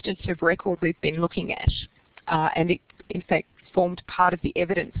actual instance of record we've been looking at, and it in fact formed part of the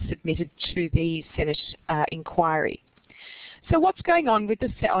evidence submitted to the Senate inquiry. So what's going on with the,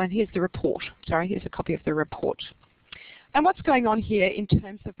 and here's the report. Sorry, here's a copy of the report. And what's going on here in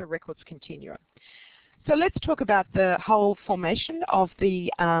terms of the records continuum. So let's talk about the whole formation of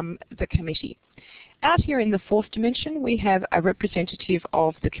the committee. Out here in the fourth dimension, we have a representative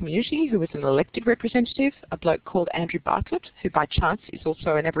of the community who is an elected representative, a bloke called Andrew Bartlett, who by chance is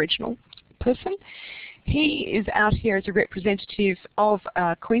also an Aboriginal person. He is out here as a representative of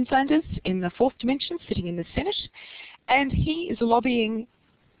Queenslanders in the fourth dimension, sitting in the Senate, and he is lobbying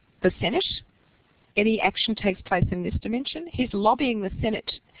the Senate. Any action takes place in this dimension. He's lobbying the Senate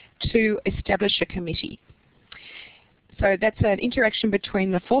to establish a committee. So that's an interaction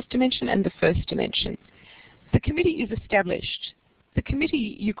between the fourth dimension and the first dimension. The committee is established. The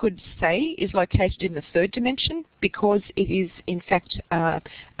committee, you could say, is located in the third dimension because it is in fact a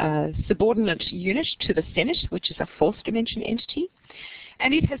subordinate unit to the Senate, which is a fourth dimension entity.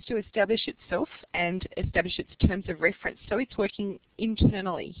 And it has to establish itself and establish its terms of reference. So it's working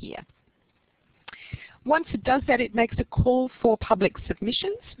internally here. Once it does that, it makes a call for public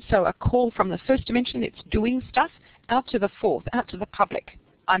submissions. So a call from the first dimension, it's doing stuff, out to the fourth, out to the public.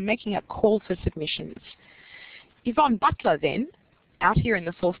 I'm making a call for submissions. Yvonne Butler then, out here in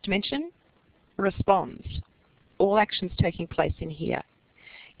the fourth dimension, responds. All actions taking place in here.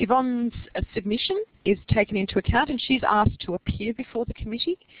 Yvonne's submission is taken into account and she's asked to appear before the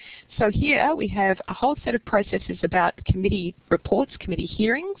committee. So here we have a whole set of processes about committee reports, committee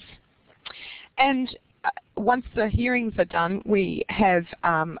hearings. And once the hearings are done, we have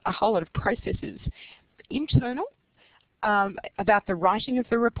a whole lot of processes internal about the writing of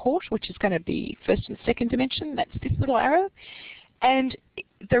the report, which is going to be first and second dimension. That's this little arrow. And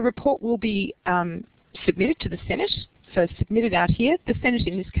the report will be submitted to the Senate. So submitted out here. The Senate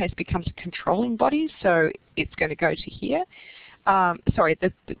in this case becomes a controlling body, so it's going to go to here. Sorry,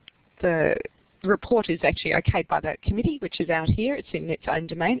 the report is actually okayed by the committee, which is out here. It's in its own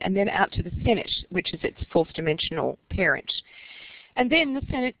domain, and then out to the Senate, which is its fourth dimensional parent. And then the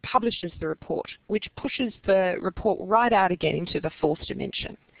Senate publishes the report, which pushes the report right out again into the fourth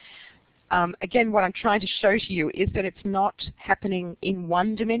dimension. Again, what I'm trying to show to you is that it's not happening in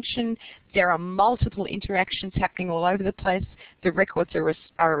one dimension. There are multiple interactions happening all over the place. The records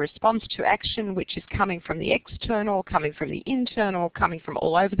are a response to action, which is coming from the external, coming from the internal, coming from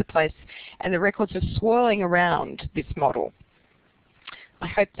all over the place, and the records are swirling around this model. I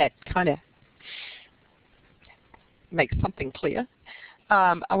hope that kind of makes something clear.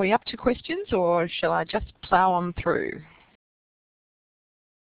 Are we up to questions, or shall I just plow on through?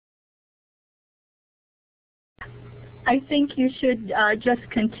 I think you should just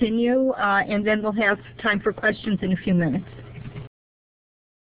continue, and then we'll have time for questions in a few minutes.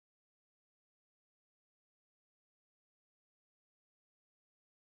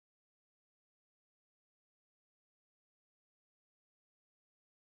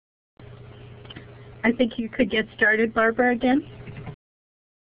 I think you could get started, Barbara, again.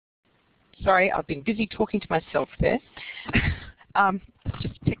 Sorry, I've been busy talking to myself there.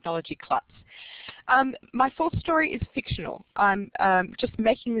 Just technology klutz. My fourth story is fictional. I'm just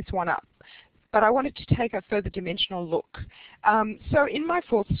making this one up, but I wanted to take a further dimensional look. So in my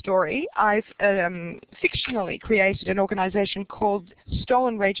fourth story, I've fictionally created an organization called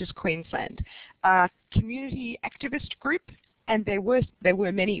Stolen Wages Queensland, a community activist group, and there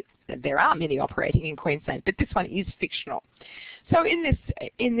are many operating in Queensland, but this one is fictional. So in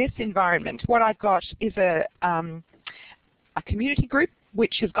this environment, what I've got is a community group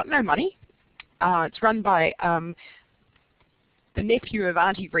which has got no money. It's run by the nephew of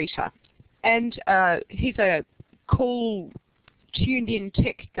Auntie Rita, and he's a cool, tuned-in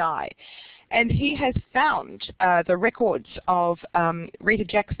tech guy. And he has found the records of Rita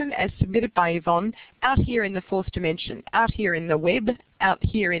Jackson as submitted by Yvonne out here in the fourth dimension, out here in the web, out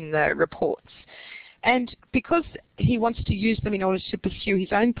here in the reports. And because he wants to use them in order to pursue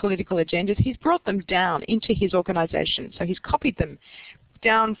his own political agendas, he's brought them down into his organization. So he's copied them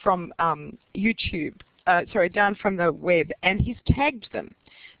down from down from the web, and he's tagged them.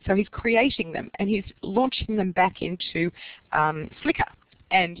 So he's creating them, and he's launching them back into Flickr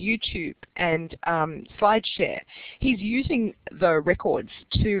and YouTube and SlideShare. He's using the records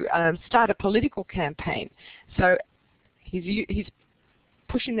to start a political campaign. So he's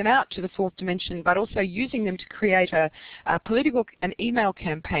pushing them out to the fourth dimension, but also using them to create an email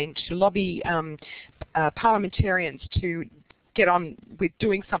campaign to lobby parliamentarians to get on with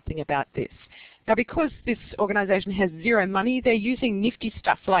doing something about this. Now, because this organization has zero money, they're using nifty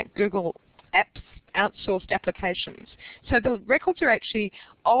stuff like Google Apps, outsourced applications. So the records are actually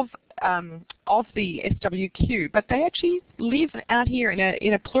of the SWQ, but they actually live out here in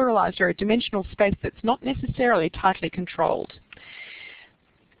a pluralized or a dimensional space that's not necessarily tightly controlled.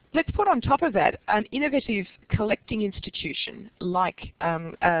 Let's put on top of that an innovative collecting institution like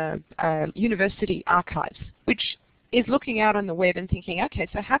university archives, which is looking out on the web and thinking, okay,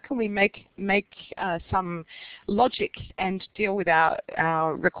 so how can we make some logic and deal with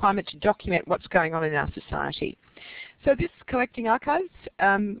our requirement to document what's going on in our society? So this collecting archives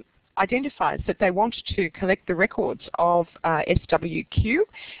identifies that they want to collect the records of SWQ,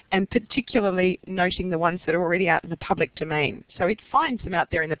 and particularly noting the ones that are already out in the public domain. So it finds them out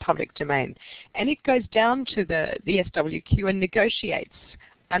there in the public domain, and it goes down to the SWQ and negotiates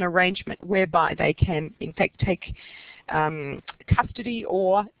an arrangement whereby they can, in fact, take custody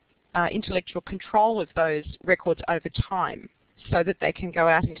or intellectual control of those records over time, so that they can go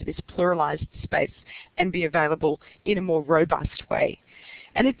out into this pluralized space and be available in a more robust way.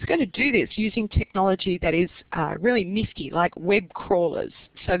 And it's going to do this using technology that is really nifty, like web crawlers,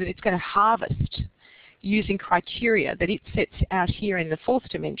 so that it's going to harvest using criteria that it sets out here in the fourth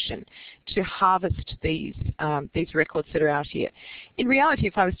dimension to harvest these records that are out here. In reality,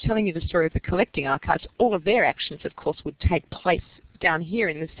 if I was telling you the story of the collecting archives, all of their actions, of course, would take place down here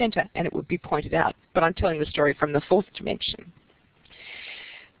in the center, and it would be pointed out. But I'm telling the story from the fourth dimension.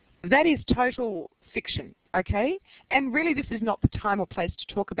 That is total fiction, okay? And really, this is not the time or place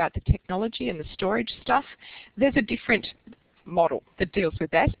to talk about the technology and the storage stuff. There's a different model that deals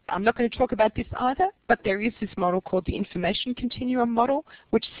with that. I'm not going to talk about this either, but there is this model called the information continuum model,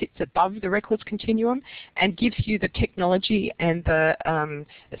 which sits above the records continuum and gives you the technology and the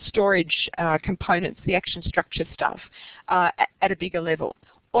storage components, the action structure stuff, at a bigger level.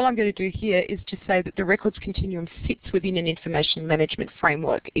 All I'm going to do here is to say that the records continuum sits within an information management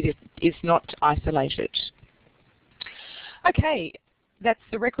framework. It is not isolated. Okay. That's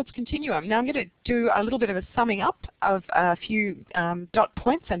the records continuum. Now I'm going to do a little bit of a summing up of a few dot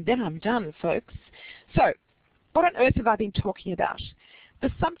points, and then I'm done, folks. So, what on earth have I been talking about? The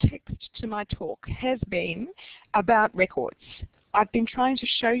subtext to my talk has been about records. I've been trying to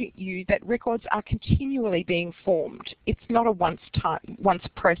show you that records are continually being formed. It's not a once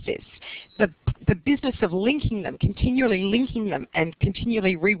process. The business of linking them, continually linking them and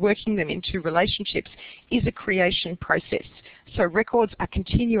continually reworking them into relationships is a creation process. So records are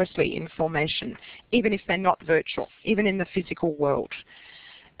continuously in formation, even if they're not virtual, even in the physical world.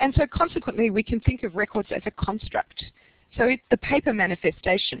 And so consequently, we can think of records as a construct. So the paper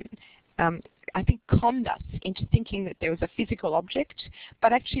manifestation, I think, conned us into thinking that there was a physical object,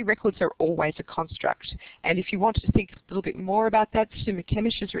 but actually records are always a construct. And if you want to think a little bit more about that, Sue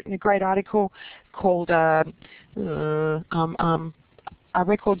McKemish has written a great article called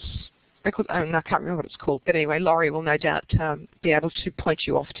records, I can't remember what it's called, but anyway, Laurie will no doubt be able to point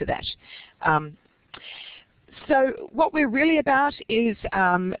you off to that. So what we're really about is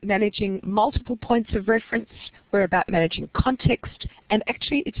managing multiple points of reference. We're about managing context, and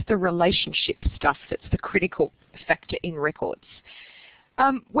actually it's the relationship stuff that's the critical factor in records.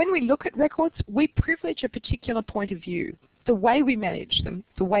 When we look at records, we privilege a particular point of view. The way we manage them,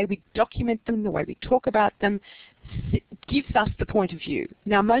 the way we document them, the way we talk about them, gives us the point of view.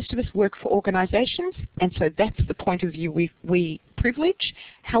 Now, most of us work for organizations, and so that's the point of view we privilege.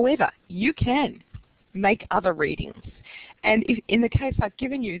 However, you can make other readings. And in the case I've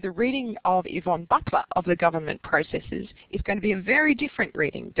given you, the reading of Yvonne Butler of the government processes is going to be a very different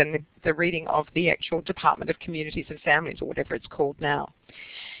reading than the reading of the actual Department of Communities and Families, or whatever it's called now.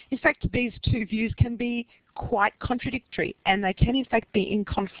 In fact, these two views can be quite contradictory, and they can in fact be in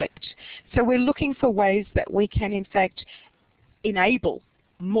conflict. So we're looking for ways that we can in fact enable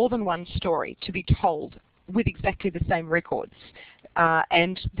more than one story to be told with exactly the same records.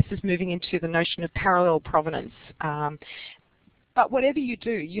 And this is moving into the notion of parallel provenance. But whatever you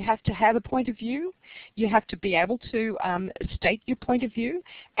do, you have to have a point of view, you have to be able to state your point of view,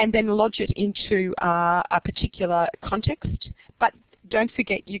 and then lodge it into a particular context. But don't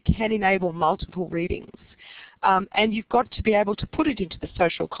forget, you can enable multiple readings. And you've got to be able to put it into the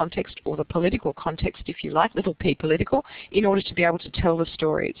social context, or the political context, if you like, little p political, in order to be able to tell the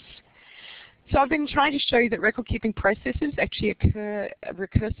stories. So I've been trying to show you that record-keeping processes actually occur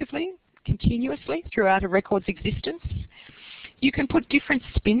recursively, continuously throughout a record's existence. You can put different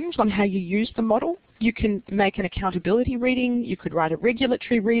spins on how you use the model. You can make an accountability reading, you could write a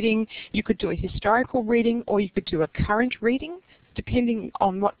regulatory reading, you could do a historical reading, or you could do a current reading, depending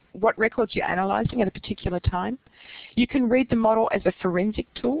on what records you're analyzing at a particular time. You can read the model as a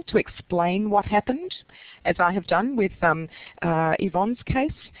forensic tool to explain what happened, as I have done with Yvonne's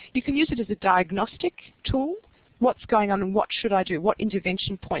case. You can use it as a diagnostic tool. What's going on and what should I do? What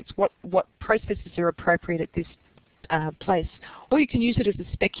intervention points? What processes are appropriate at this place? Or you can use it as a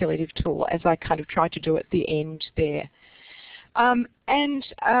speculative tool, as I kind of tried to do at the end there.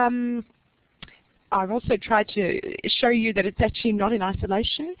 I've also tried to show you that it's actually not in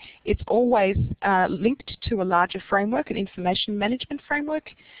isolation. It's always linked to a larger framework, an information management framework.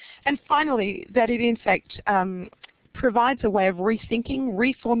 And finally, that it in fact provides a way of rethinking,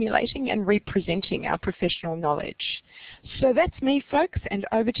 reformulating, and representing our professional knowledge. So that's me, folks, and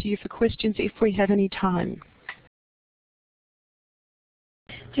over to you for questions if we have any time.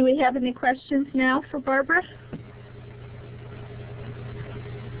 Do we have any questions now for Barbara?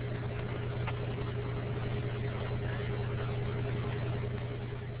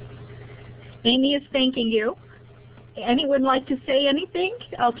 Amy is thanking you. Anyone like to say anything?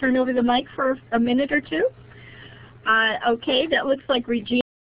 I'll turn over the mic for a minute or two. Okay, that looks like Regina.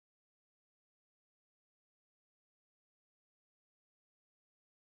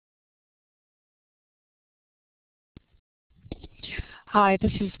 Hi,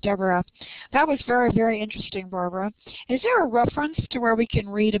 this is Deborah. That was very, very interesting, Barbara. Is there a reference to where we can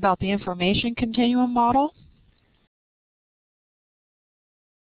read about the information continuum model?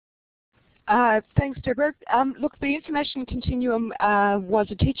 Thanks, Deborah. Look, the information continuum was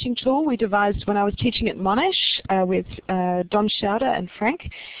a teaching tool we devised when I was teaching at Monash with Don Schauder and Frank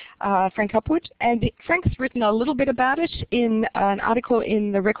Upwood. And Frank's written a little bit about it in an article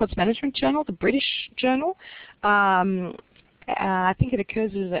in the Records Management Journal, the British journal. I think it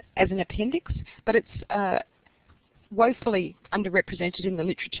occurs as an appendix, but it's woefully underrepresented in the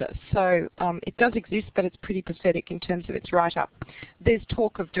literature. So it does exist, but it's pretty pathetic in terms of its write-up. There's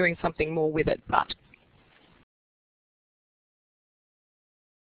talk of doing something more with it, but.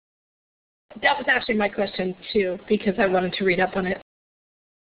 That was actually my question too, because I wanted to read up on it.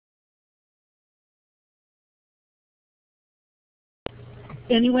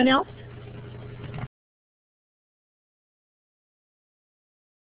 Anyone else?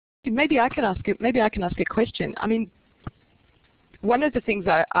 Maybe I can ask a question. I mean, one of the things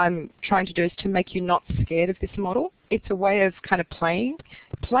I'm trying to do is to make you not scared of this model. It's a way of kind of play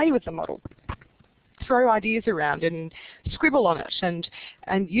with the model. Throw ideas around and scribble on it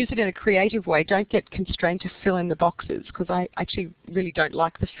and use it in a creative way. Don't get constrained to fill in the boxes, because I actually really don't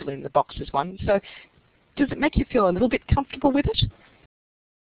like the fill in the boxes one. So does it make you feel a little bit comfortable with it?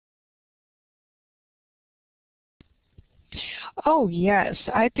 Oh yes,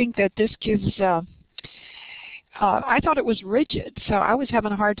 I think that this gives, I thought it was rigid, so I was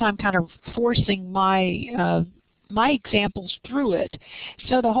having a hard time kind of forcing my my examples through it.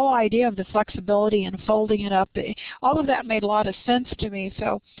 So the whole idea of the flexibility and folding it up, all of that made a lot of sense to me.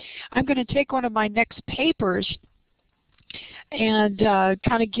 So I'm going to take one of my next papers and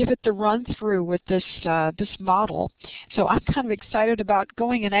kind of give it the run through with this this model. So I'm kind of excited about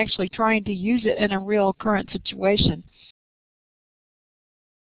going and actually trying to use it in a real current situation.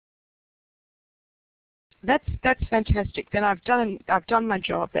 That's fantastic. Then I've done my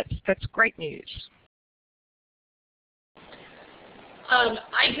job. That's great news.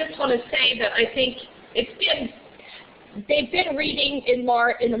 I just want to say that I think they've been reading in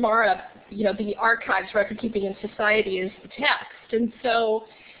Amara, you know, the archives, record keeping in society is the text, and so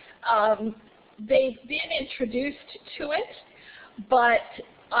they've been introduced to it. But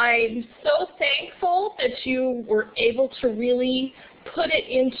I'm so thankful that you were able to really put it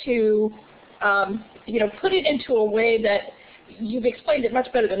into put it into a way that you've explained it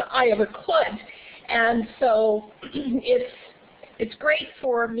much better than I ever could. And so it's great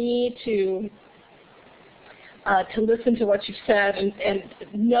for me to listen to what you've said and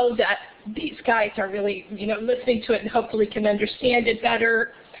know that these guys are really, you know, listening to it and hopefully can understand it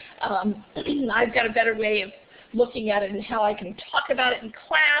better. I've got a better way of looking at it and how I can talk about it in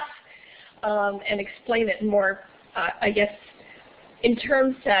class and explain it more, I guess, in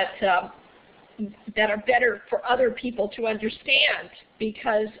terms that are better for other people to understand,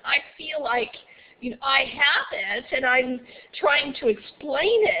 because I feel like, you know, I have it and I'm trying to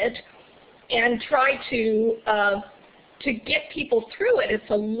explain it and try to get people through it.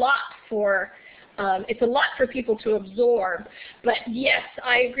 It's a lot for people to absorb. But yes,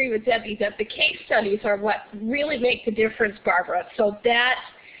 I agree with Debbie that the case studies are what really make the difference, Barbara. So that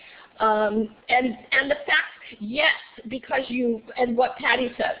and the fact, yes, because and what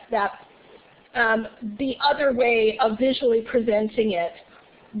Patty says, that the other way of visually presenting it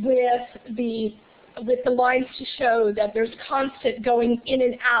with the lines to show that there's constant going in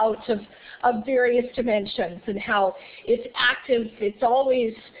and out of various dimensions, and how it's active, it's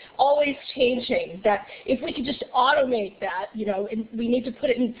always changing. That if we could just automate that, you know, and we need to put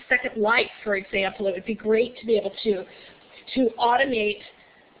it in Second Life, for example, it would be great to be able to automate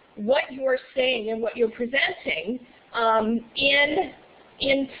what you're saying and what you're presenting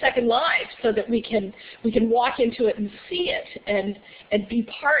in Second Life, so that we can walk into it and see it and be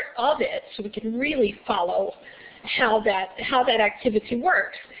part of it, so we can really follow how that activity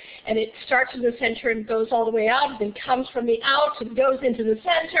works. And it starts in the center and goes all the way out, and then comes from the out and goes into the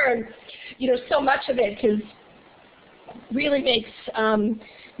center, and you know, so much of it really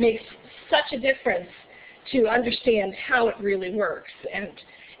makes such a difference to understand how it really works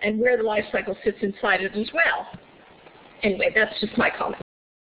and where the life cycle sits inside it as well. Anyway, that's just my comment.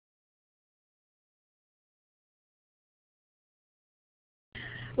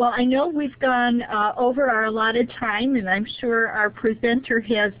 Well, I know we've gone over our allotted time, and I'm sure our presenter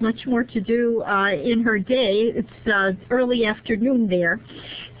has much more to do in her day. It's early afternoon there.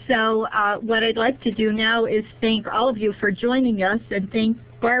 So what I'd like to do now is thank all of you for joining us, and thank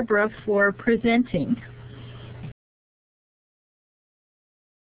Barbara for presenting.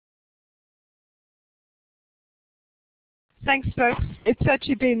 Thanks, folks. It's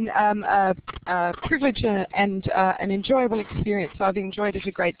actually been a privilege and an enjoyable experience. I've enjoyed it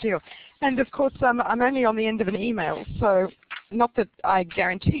a great deal. And of course, I'm only on the end of an email, so not that I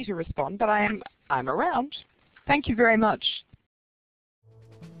guarantee to respond, but I'm around. Thank you very much.